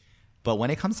stage. But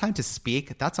when it comes time to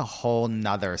speak, that's a whole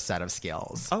nother set of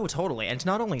skills. Oh, totally. And to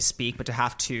not only speak, but to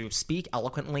have to speak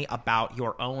eloquently about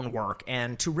your own work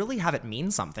and to really have it mean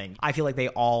something. I feel like they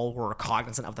all were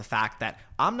cognizant of the fact that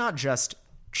I'm not just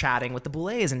chatting with the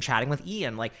Boulets and chatting with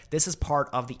Ian. Like, this is part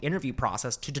of the interview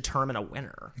process to determine a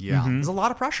winner. Yeah. There's a lot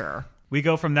of pressure. We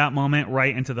go from that moment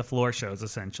right into the floor shows,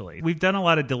 essentially. We've done a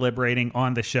lot of deliberating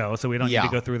on the show, so we don't need to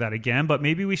go through that again. But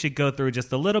maybe we should go through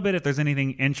just a little bit if there's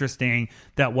anything interesting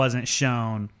that wasn't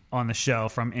shown on the show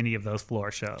from any of those floor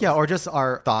shows. Yeah, or just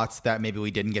our thoughts that maybe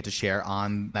we didn't get to share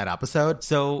on that episode.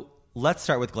 So let's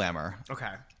start with glamour.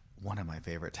 Okay. One of my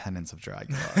favorite tenets of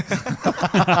Dragula.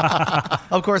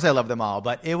 Of course, I love them all,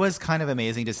 but it was kind of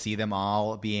amazing to see them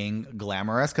all being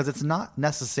glamorous because it's not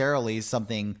necessarily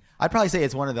something, I'd probably say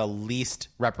it's one of the least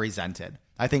represented.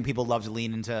 I think people love to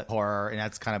lean into horror, and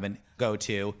that's kind of a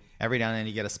go-to. Every now and then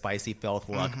you get a spicy filth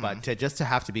look, but to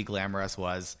have to be glamorous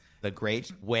was the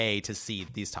great way to see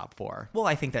these top 4. Well,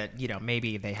 I think that,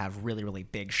 maybe they have really, really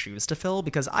big shoes to fill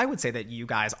because I would say that you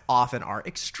guys often are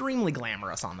extremely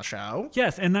glamorous on the show.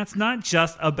 Yes, and that's not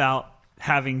just about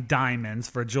having diamonds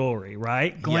for jewelry,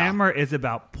 right? Glamour is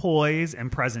about poise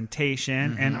and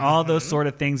presentation and all those sort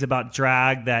of things about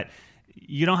drag that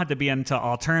you don't have to be into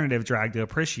alternative drag to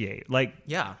appreciate. Like,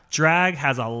 Yeah. drag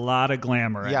has a lot of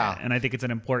glamour in Yeah. it. And I think it's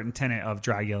an important tenet of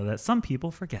Dragula that some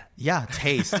people forget. Yeah,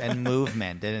 taste and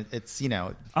movement. And it's,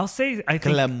 I'll say, I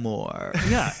think... glamour.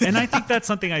 Yeah, and I think that's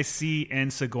something I see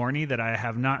in Sigourney that I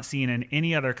have not seen in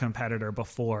any other competitor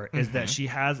before, is that she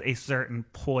has a certain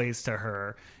poise to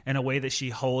her in a way that she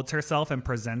holds herself and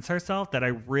presents herself that I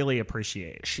really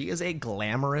appreciate. She is a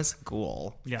glamorous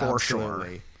ghoul, Yeah, for Absolutely.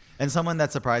 sure. And someone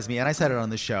that surprised me, and I said it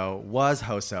on the show, was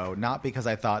Hoso. Not because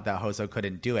I thought that Hoso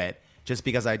couldn't do it, just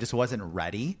because I just wasn't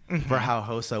ready for how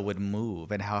Hoso would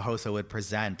move and how Hoso would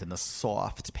present and the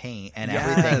soft paint and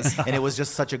everything. And it was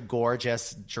just such a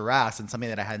gorgeous dress and something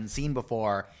that I hadn't seen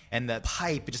before. And the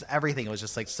pipe, just everything, it was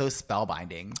just like so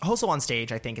spellbinding. Hoso on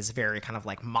stage, I think, is very kind of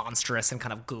like monstrous and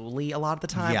kind of ghouly a lot of the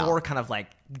time, Yeah. or kind of like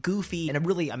goofy in a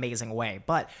really amazing way.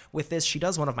 But with this, she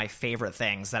does one of my favorite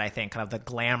things that I think kind of the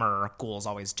glamour ghouls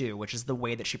always do, which is the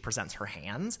way that she presents her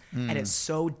hands. And it's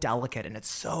so delicate and it's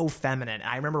so feminine. And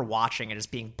I remember watching it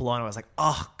just being blown away. I was like,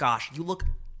 oh gosh, you look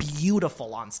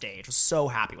beautiful on stage. I was so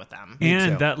happy with them.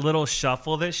 And too. that little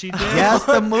shuffle that she did. Yes,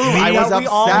 the move. I was we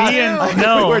all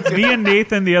obsessed. Me and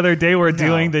Nathan the other day were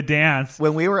doing the dance.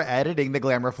 When we were editing the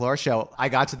Glamour Floor show, I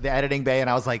got to the editing bay and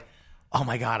I was like, oh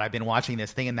my God, I've been watching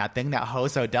this thing and that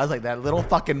Hoso does, like that little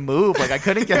fucking move. Like I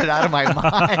couldn't get it out of my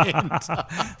mind.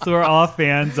 So we're all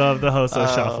fans of the Hoso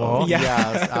shuffle.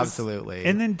 Yes, absolutely.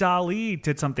 And then Dali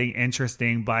did something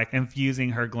interesting by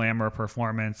infusing her glamour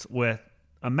performance with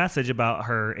a message about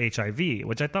her HIV,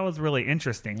 which I thought was really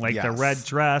interesting. Like the Yes. red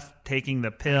dress, taking the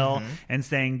pill, and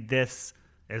saying this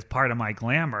is part of my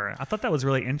glamour. I thought that was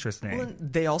really interesting. Well,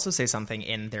 they also say something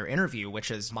in their interview,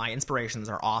 which is my inspirations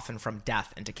are often from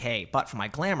death and decay, but for my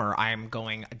glamour, I am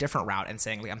going a different route and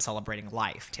saying, like, I'm celebrating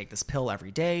life. Take this pill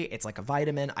every day. It's like a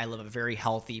vitamin. I live a very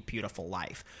healthy, beautiful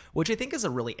life, which I think is a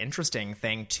really interesting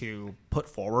thing to put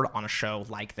forward on a show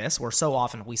like this, where so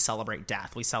often we celebrate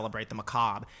death, we celebrate the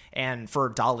macabre, and for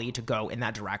Dali to go in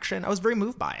that direction, I was very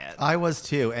moved by it. I was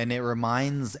too. And it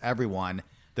reminds everyone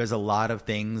there's a lot of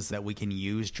things that we can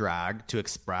use drag to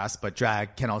express, but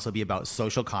drag can also be about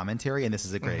social commentary. And this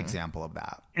is a great example of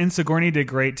that. And Sigourney did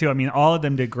great too. I mean, all of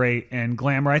them did great in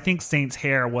glamour. I think Saint's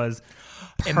hair was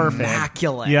perfect.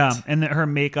 Immaculate. Yeah. And her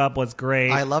makeup was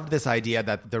great. I loved this idea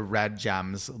that the red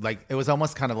gems, like it was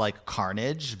almost kind of like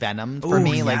Carnage, Venom for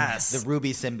me. yes. Like the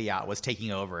Ruby symbiote was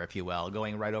taking over, if you will,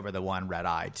 going right over the one red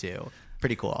eye too.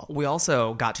 Pretty cool. We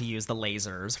also got to use the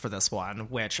lasers for this one,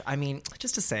 which, I mean,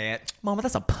 just to say it, Mama,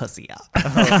 that's a pussy up.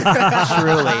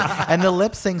 Truly. And the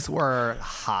lip syncs were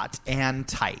hot and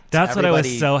tight. That's what I Everybody-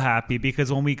 was so happy,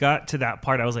 because when we got to that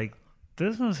part, I was like,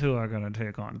 this is who I'm going to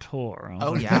take on tour. I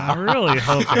was like, yeah. I really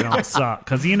hope they don't suck.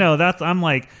 Because, I'm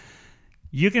like,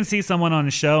 you can see someone on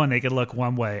a show and they could look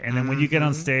one way. And then when you get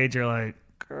on stage, you're like,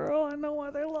 girl, I know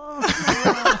why they lost.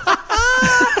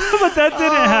 But that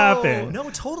didn't happen. No,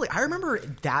 totally. I remember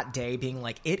that day being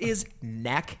like, it is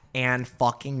neck and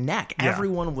fucking neck. Yeah.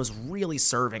 Everyone was really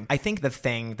serving. I think the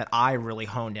thing that I really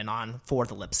honed in on for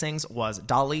the lip syncs was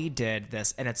Dali did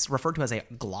this, and it's referred to as a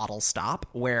glottal stop,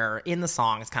 where in the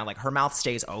song, it's kind of like her mouth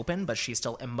stays open, but she's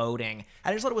still emoting. And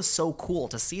I just thought it was so cool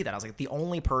to see that. I was like, the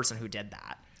only person who did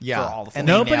that. Yeah. For all the And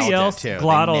full- they Nobody nailed it, else too. They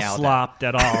glottal nailed it. slopped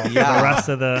at all. Yeah. The rest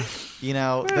of the... Where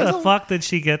Where the fuck did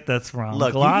she get this from?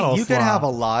 Look, glottal you can slop. have a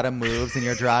lot of moves in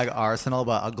your drag arsenal,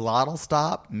 but a glottal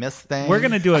stop, miss thing. We're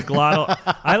going to do a glottal...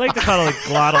 I like to call it a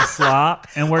glottal slop,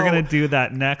 and we're going to do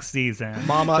that next season.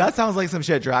 Mama. That sounds like some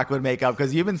shit Drac would make up,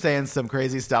 because you've been saying some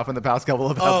crazy stuff in the past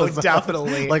couple of Oh, episodes.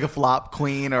 definitely. Like a flop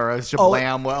queen or a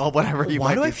shablam, whatever you Why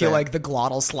might do be I feel saying. like the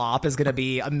glottal slop is going to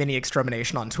be a mini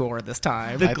extermination on tour this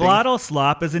time? The think- glottal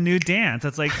slop is a new dance.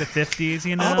 It's like the 50s,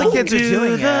 you know? the kids are Do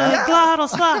doing the it. glottal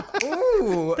slop.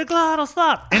 Ooh. The glottal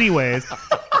slop. Anyways.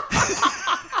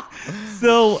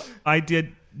 So I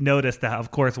did notice that,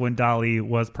 of course, when Dali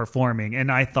was performing,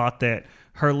 and I thought that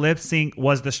her lip sync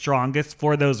was the strongest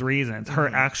for those reasons. Her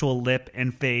actual lip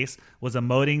and face was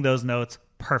emoting those notes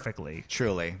perfectly.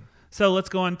 Truly. So let's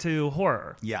go on to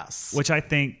horror. Yes. Which I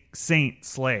think Saint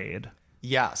slayed.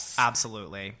 Yes.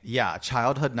 Absolutely. Yeah.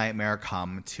 Childhood nightmare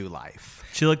come to life.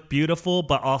 She looked beautiful,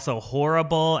 but also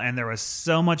horrible, and there was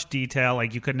so much detail,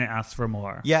 like you couldn't ask for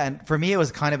more. Yeah, and for me, it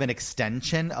was kind of an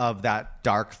extension of that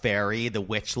dark fairy, the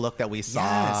witch look that we saw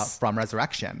Yes. from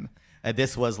Resurrection.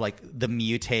 This was like the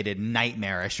mutated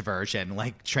nightmarish version,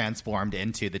 like transformed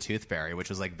into the Tooth Fairy, which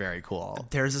was like very cool.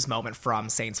 There's this moment from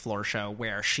Saint's Floor Show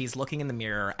where she's looking in the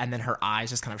mirror and then her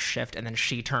eyes just kind of shift and then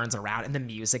she turns around and the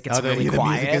music gets really quiet. The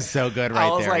music is so good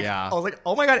right there. I was like,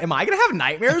 oh my God, am I going to have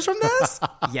nightmares from this?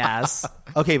 Yes.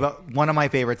 Okay, but one of my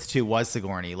favorites too was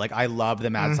Sigourney. Like, I love the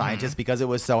Mad Scientist because it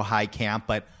was so high camp,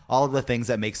 but all of the things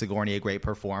that make Sigourney a great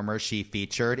performer, she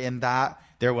featured in that.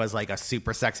 There was like a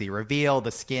super sexy reveal,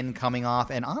 the skin coming off.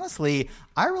 And honestly,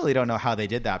 I really don't know how they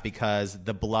did that because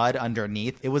the blood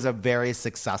underneath, it was a very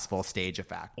successful stage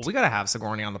effect. Well, we got to have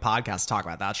Sigourney on the podcast to talk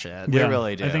about that shit. We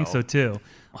really do. I think so too.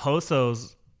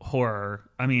 Hoso's horror,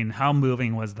 I mean, how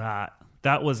moving was that?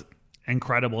 That was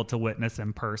incredible to witness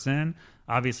in person.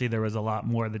 Obviously, there was a lot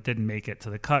more that didn't make it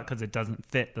to the cut because it doesn't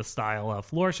fit the style of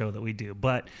floor show that we do.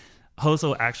 But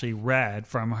Hoso actually read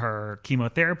from her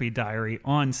chemotherapy diary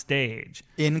on stage.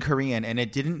 In Korean, and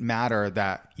it didn't matter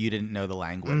that you didn't know the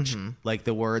language. Like,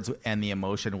 the words and the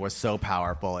emotion was so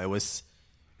powerful. It was,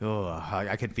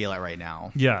 I could feel it right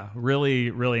now. Yeah,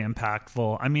 really, really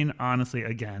impactful. I mean, honestly,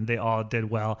 again, they all did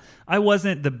well. I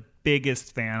wasn't the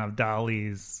biggest fan of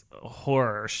Dali's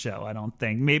horror show, I don't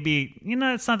think. Maybe,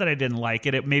 it's not that I didn't like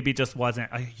it. It maybe just wasn't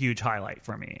a huge highlight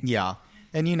for me. Yeah.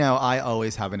 And, I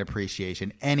always have any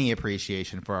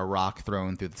appreciation for a rock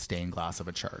thrown through the stained glass of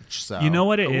a church. So, you know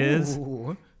what it is?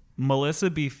 Melissa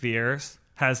B. Fierce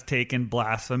has taken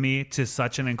blasphemy to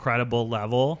such an incredible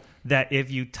level that if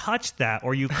you touch that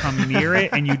or you come near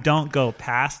it and you don't go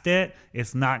past it,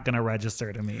 it's not going to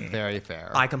register to me. Very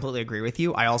fair. I completely agree with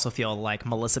you. I also feel like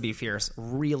Melissa B. Fierce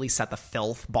really set the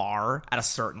filth bar at a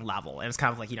certain level. And it's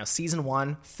kind of like, season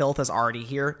 1, filth is already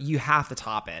here. You have to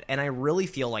top it. And I really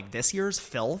feel like this year's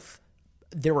filth,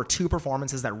 there were 2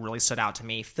 performances that really stood out to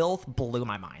me. Filth blew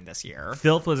my mind this year.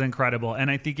 Filth was incredible.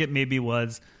 And I think it maybe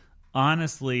was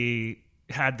honestly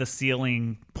had the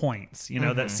sealing points,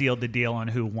 that sealed the deal on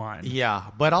who won. Yeah,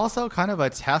 but also kind of a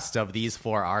test of these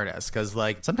 4 artists because,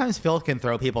 like, sometimes filth can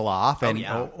throw people off, and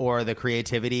or the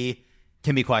creativity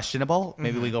can be questionable.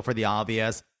 Maybe we go for the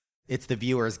obvious. It's the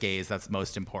viewer's gaze that's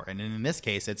most important, and in this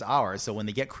case, it's ours. So when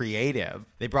they get creative,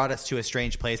 they brought us to a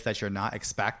strange place that you're not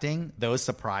expecting. Those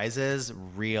surprises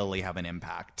really have an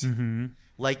impact.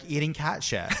 Like eating cat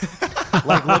shit,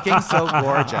 like looking so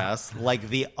gorgeous, like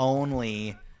the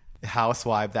only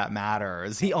housewife that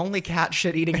matters. The only cat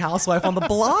shit eating housewife on the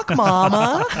block,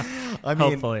 mama. I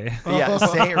mean, hopefully. Yeah,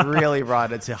 Saint really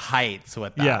brought it to heights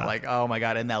with that. Yeah. Like, oh my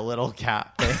God. And that little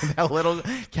cat thing, that little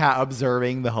cat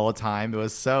observing the whole time. It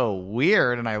was so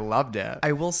weird and I loved it.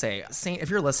 I will say, Saint, if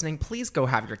you're listening, please go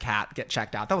have your cat get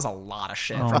checked out. That was a lot of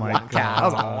shit Oh from my one cat. That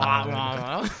was a God.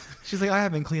 lot. She's like, I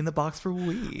haven't cleaned the box for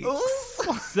weeks.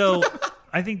 So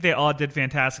I think they all did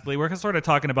fantastically. We're sort of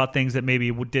talking about things that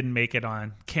maybe didn't make it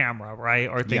on camera, right?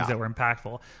 Or things that were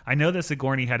impactful. I know that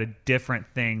Sigourney had a different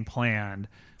thing planned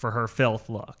for her filth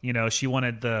look. She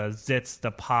wanted the zits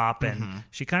to pop, and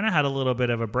she kind of had a little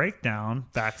bit of a breakdown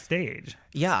backstage.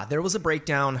 Yeah, there was a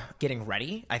breakdown getting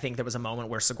ready. I think there was a moment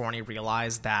where Sigourney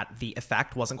realized that the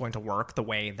effect wasn't going to work the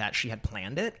way that she had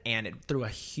planned it, and it threw a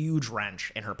huge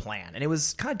wrench in her plan. And it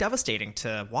was kind of devastating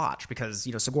to watch because,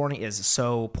 Sigourney is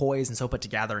so poised and so put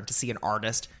together, and to see an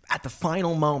artist at the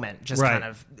final moment just kind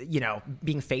of,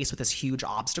 being faced with this huge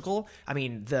obstacle. I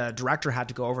mean, the director had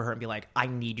to go over her and be like, I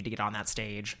need you to get on that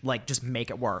stage. Like, just make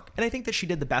it work. And I think that she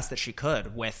did the best that she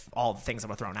could with all the things that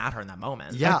were thrown at her in that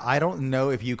moment. Yeah, I don't know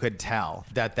if you could tell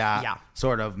that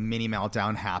sort of mini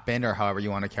meltdown happened, or however you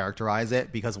want to characterize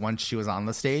it, because once she was on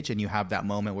the stage and you have that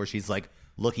moment where she's like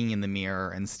looking in the mirror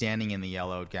and standing in the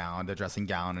yellow gown, the dressing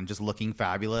gown, and just looking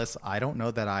fabulous, I don't know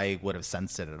that I would have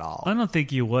sensed it at all. I don't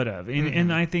think you would have.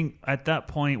 And I think at that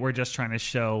point, we're just trying to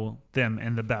show them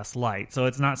in the best light. So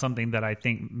it's not something that I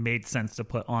think made sense to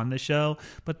put on the show.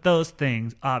 But those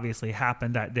things obviously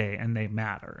happened that day and they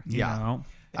matter. You know?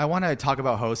 I want to talk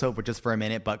about Hoso for just for a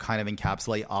minute, but kind of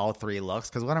encapsulate all 3 looks,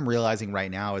 because what I'm realizing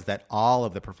right now is that all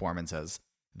of the performances,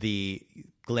 the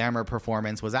glamour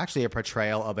performance was actually a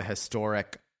portrayal of a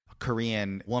historic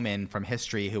Korean woman from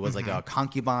history who was like a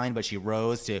concubine, but she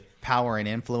rose to power and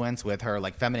influence with her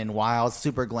like feminine wiles,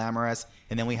 super glamorous.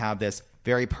 And then we have this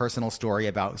very personal story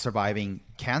about surviving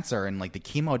cancer and like the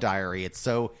chemo diary. It's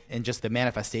so, and just the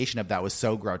manifestation of that was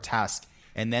so grotesque.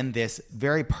 And then this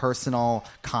very personal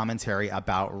commentary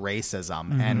about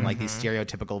racism and like these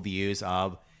stereotypical views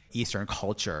of Eastern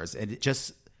cultures. And it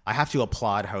just, I have to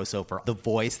applaud Hoso for the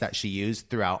voice that she used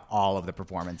throughout all of the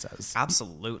performances.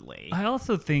 Absolutely. I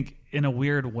also think in a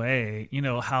weird way,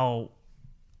 how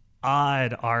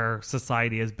odd our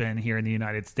society has been here in the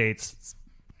United States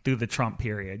through the Trump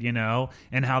period, you know,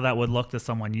 and how that would look to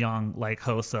someone young like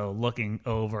Hoso looking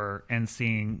over and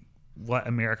seeing what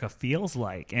America feels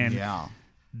like. And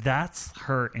that's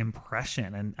her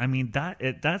impression. And I mean,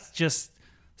 that's just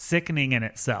sickening in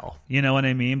itself. You know what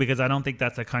I mean? Because I don't think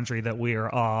that's a country that we are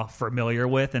all familiar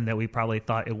with, and that we probably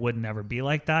thought it would never be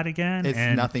like that again. It's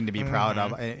nothing to be proud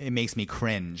of. It makes me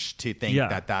cringe to think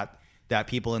that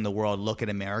people in the world look at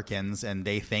Americans and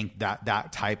they think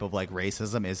that type of like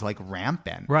racism is like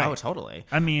rampant. Right. Oh, totally.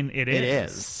 I mean, it is. It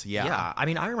is. Yeah. Yeah. I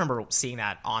mean, I remember seeing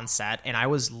that on set and I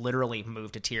was literally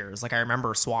moved to tears. Like, I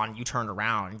remember, Swan, you turned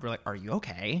around and you were like, "Are you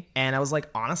okay?" And I was like,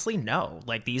 honestly, no.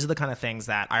 Like, these are the kind of things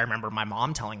that I remember my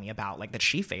mom telling me about, like, that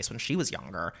she faced when she was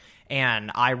younger.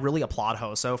 And I really applaud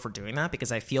Hoso for doing that,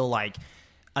 because I feel like,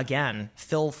 again,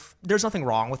 filth, there's nothing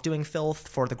wrong with doing filth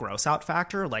for the gross out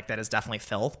factor. Like, that is definitely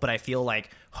filth. But I feel like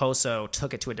Hoso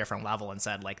took it to a different level and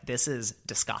said, like, this is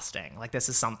disgusting. Like, this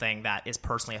is something that is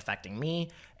personally affecting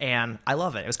me. And I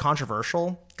love it. It was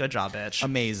controversial. Good job, bitch.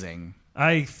 Amazing.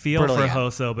 I feel Brilliant. for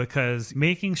Hoso, because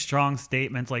making strong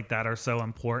statements like that are so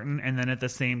important. And then at the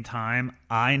same time,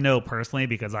 I know personally,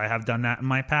 because I have done that in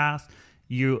my past,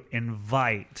 you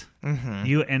invite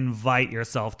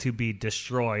yourself to be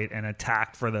destroyed and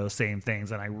attacked for those same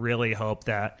things. And I really hope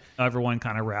that everyone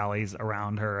kind of rallies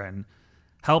around her and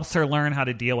helps her learn how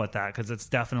to deal with that, because it's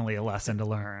definitely a lesson to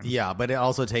learn. Yeah, but it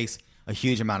also takes a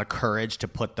huge amount of courage to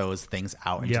put those things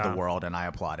out into the world, and I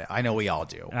applaud it. I know we all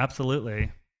do.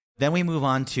 Absolutely. Then we move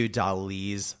on to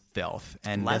Dali's filth.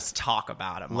 And Let's talk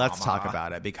about it, Mama. Let's talk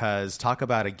about it, because talk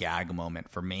about a gag moment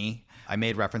for me. I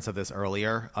made reference of this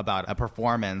earlier about a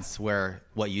performance where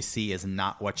what you see is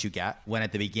not what you get. When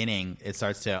at the beginning it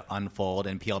starts to unfold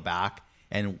and peel back,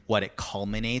 and what it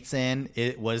culminates in,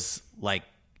 it was like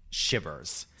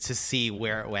shivers to see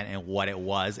where it went and what it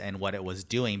was and what it was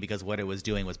doing, because what it was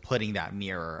doing was putting that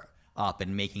mirror up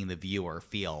and making the viewer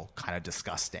feel kind of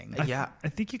disgusting. Yeah. I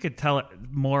think you could tell it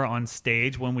more on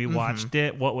stage when we watched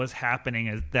it. What was happening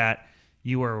is that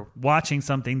you were watching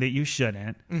something that you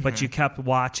shouldn't, but you kept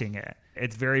watching it.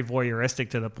 It's very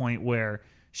voyeuristic to the point where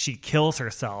she kills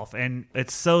herself, and it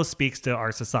so speaks to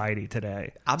our society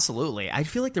today. Absolutely. I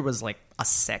feel like there was like a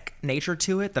sick nature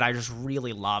to it that I just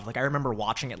really loved. Like, I remember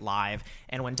watching it live,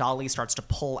 and when Dali starts to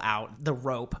pull out the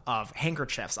rope of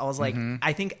handkerchiefs, I was like,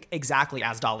 I think exactly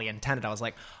as Dali intended. I was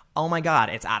like, oh my God,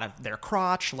 it's out of their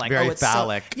crotch. Like, Very it's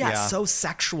phallic. So, it's so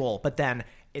sexual. But then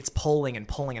it's pulling and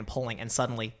pulling and pulling, and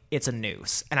suddenly it's a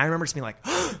noose. And I remember just being like,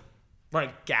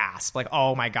 like, gasp, like,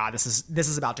 oh my God, this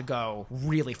is about to go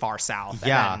really far south.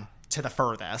 Yeah. And then to the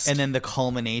furthest. And then the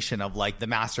culmination of like the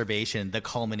masturbation, the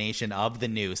culmination of the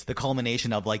noose, the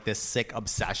culmination of like this sick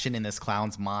obsession in this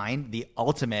clown's mind. The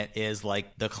ultimate is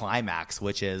like the climax,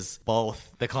 which is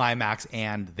both the climax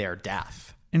and their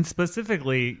death. And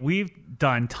specifically, we've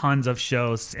done tons of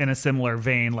shows in a similar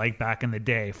vein, like back in the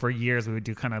day. For years, we would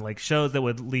do kind of like shows that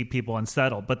would leave people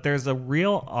unsettled. But there's a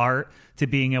real art to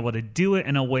being able to do it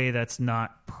in a way that's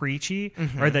not preachy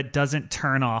or that doesn't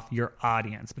turn off your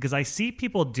audience. Because I see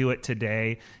people do it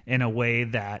today in a way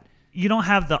that you don't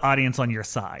have the audience on your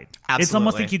side. Absolutely. It's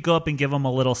almost like you go up and give them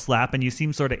a little slap and you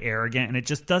seem sort of arrogant, and it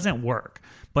just doesn't work.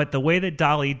 But the way that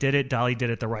Dali did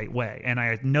it the right way. And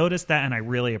I noticed that, and I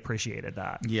really appreciated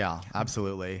that. Yeah,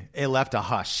 absolutely. It left a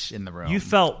hush in the room. You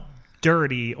felt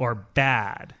dirty or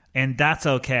bad, and that's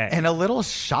okay. And a little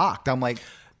shocked. I'm like,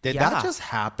 did that just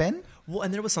happen? Well,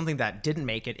 and there was something that didn't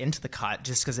make it into the cut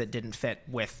just because it didn't fit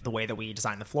with the way that we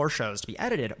designed the floor shows to be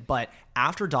edited. But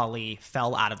after Dali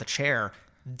fell out of the chair,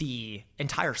 the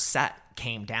entire set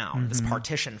came down. This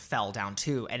partition fell down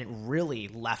too. And it really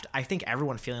left, I think,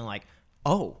 everyone feeling like,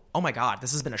 oh my God,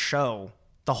 this has been a show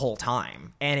the whole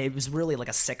time. And it was really like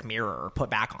a sick mirror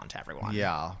put back onto everyone.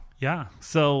 Yeah. Yeah.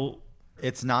 So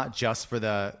it's not just for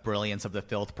the brilliance of the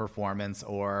filth performance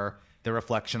or the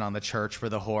reflection on the church for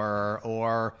the horror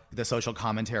or the social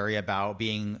commentary about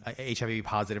being a HIV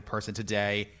positive person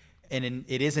today. And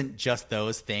it isn't just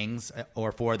those things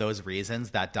or for those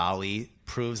reasons that Dali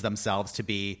proves themselves to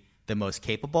be the most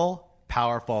capable,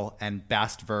 powerful, and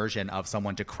best version of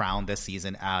someone to crown this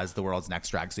season as the world's next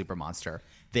drag super monster.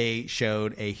 They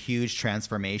showed a huge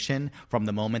transformation from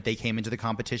the moment they came into the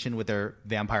competition with their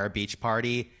Vampire Beach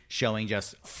Party, showing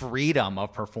just freedom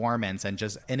of performance and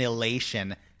just an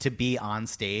elation to be on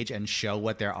stage and show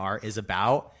what their art is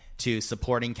about, to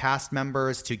supporting cast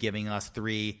members, to giving us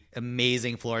 3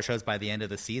 amazing floor shows by the end of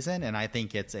the season. And I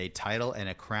think it's a title and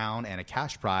a crown and a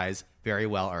cash prize very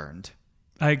well earned.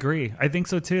 I agree. I think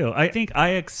so too. I think I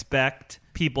expect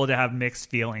people to have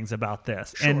mixed feelings about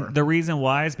this. Sure. And the reason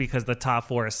why is because the top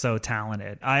 4 is so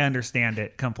talented. I understand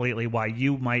it completely why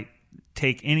you might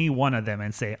take any one of them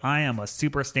and say, I am a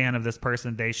super stan of this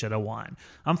person, they should have won.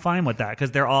 I'm fine with that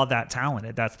because they're all that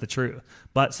talented. That's the truth.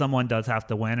 But someone does have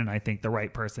to win, and I think the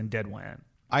right person did win.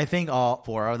 I think all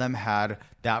 4 of them had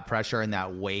that pressure and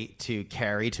that weight to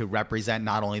carry to represent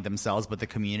not only themselves, but the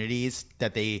communities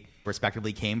that they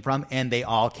respectively came from. And they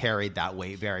all carried that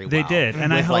weight very well. They did.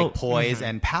 And with I hope, poise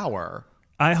and power.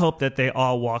 I hope that they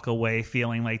all walk away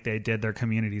feeling like they did their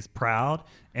communities proud,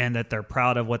 and that they're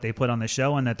proud of what they put on the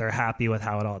show, and that they're happy with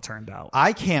how it all turned out.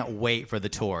 I can't wait for the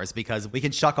tours because we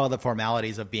can shuck all the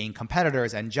formalities of being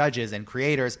competitors and judges and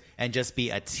creators and just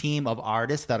be a team of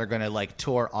artists that are going to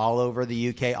tour all over the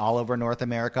UK, all over North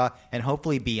America, and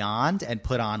hopefully beyond, and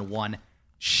put on one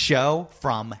show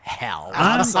from hell.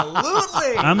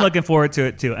 Absolutely. I'm looking forward to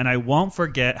it too. And I won't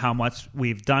forget how much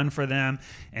we've done for them.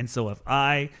 And so if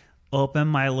I open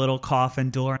my little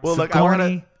coffin door, well, look,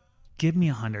 Sigourney, give me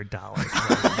 $100.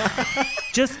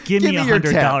 Just give me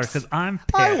 $100 because I'm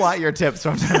pissed. I want your tips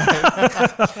from tonight.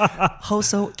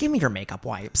 Hoso, give me your makeup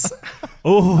wipes.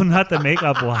 Oh, not the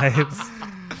makeup wipes.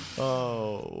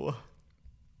 Oh.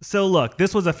 So look,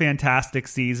 this was a fantastic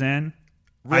season.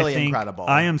 Really I think incredible.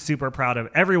 I am super proud of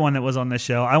everyone that was on the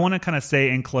show. I want to kind of say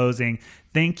in closing,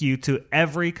 thank you to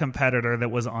every competitor that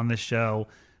was on the show.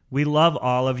 We love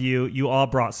all of you. You all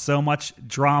brought so much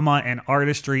drama and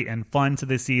artistry and fun to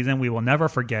the season. We will never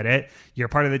forget it. You're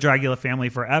part of the Dragula family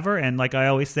forever. And like I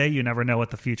always say, you never know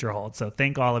what the future holds. So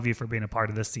thank all of you for being a part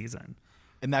of this season.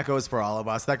 And that goes for all of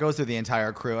us. That goes through the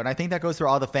entire crew. And I think that goes through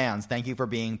all the fans. Thank you for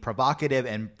being provocative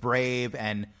and brave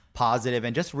and positive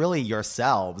and just really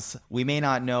yourselves. We may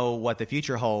not know what the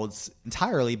future holds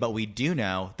entirely, but we do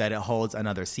know that it holds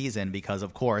another season because,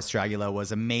 of course, Dragula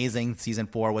was amazing. Season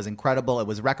 4 was incredible. It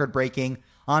was record-breaking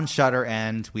on Shudder,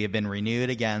 and we have been renewed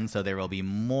again, so there will be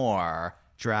more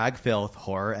drag filth,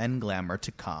 horror, and glamour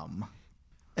to come.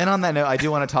 And on that note, I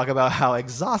do want to talk about how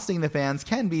exhausting the fans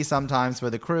can be sometimes for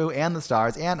the crew and the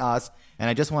stars and us. And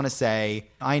I just want to say,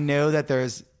 I know that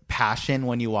there's passion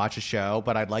when you watch a show,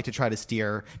 but I'd like to try to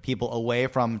steer people away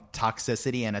from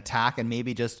toxicity and attack and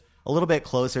maybe just a little bit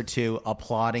closer to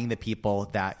applauding the people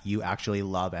that you actually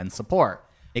love and support.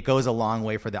 It goes a long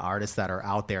way for the artists that are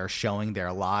out there showing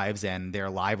their lives and their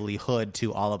livelihood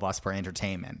to all of us for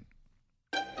entertainment.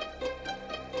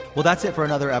 Well, that's it for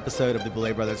another episode of the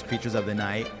Boulet Brothers Creatures of the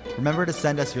Night. Remember to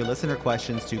send us your listener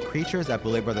questions to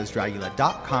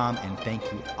creatures@BouletBrothersDragula.com, and thank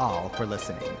you all for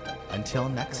listening. Until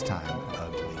next time,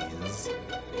 uglies.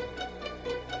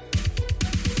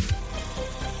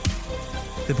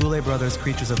 The Boulet Brothers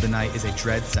Creatures of the Night is a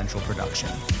Dread Central production.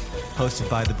 Hosted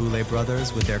by the Boulet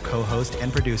Brothers with their co-host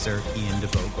and producer, Ian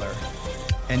DeVogler.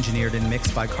 Engineered and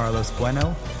mixed by Carlos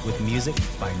Bueno, with music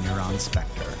by Neuron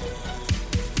Spector.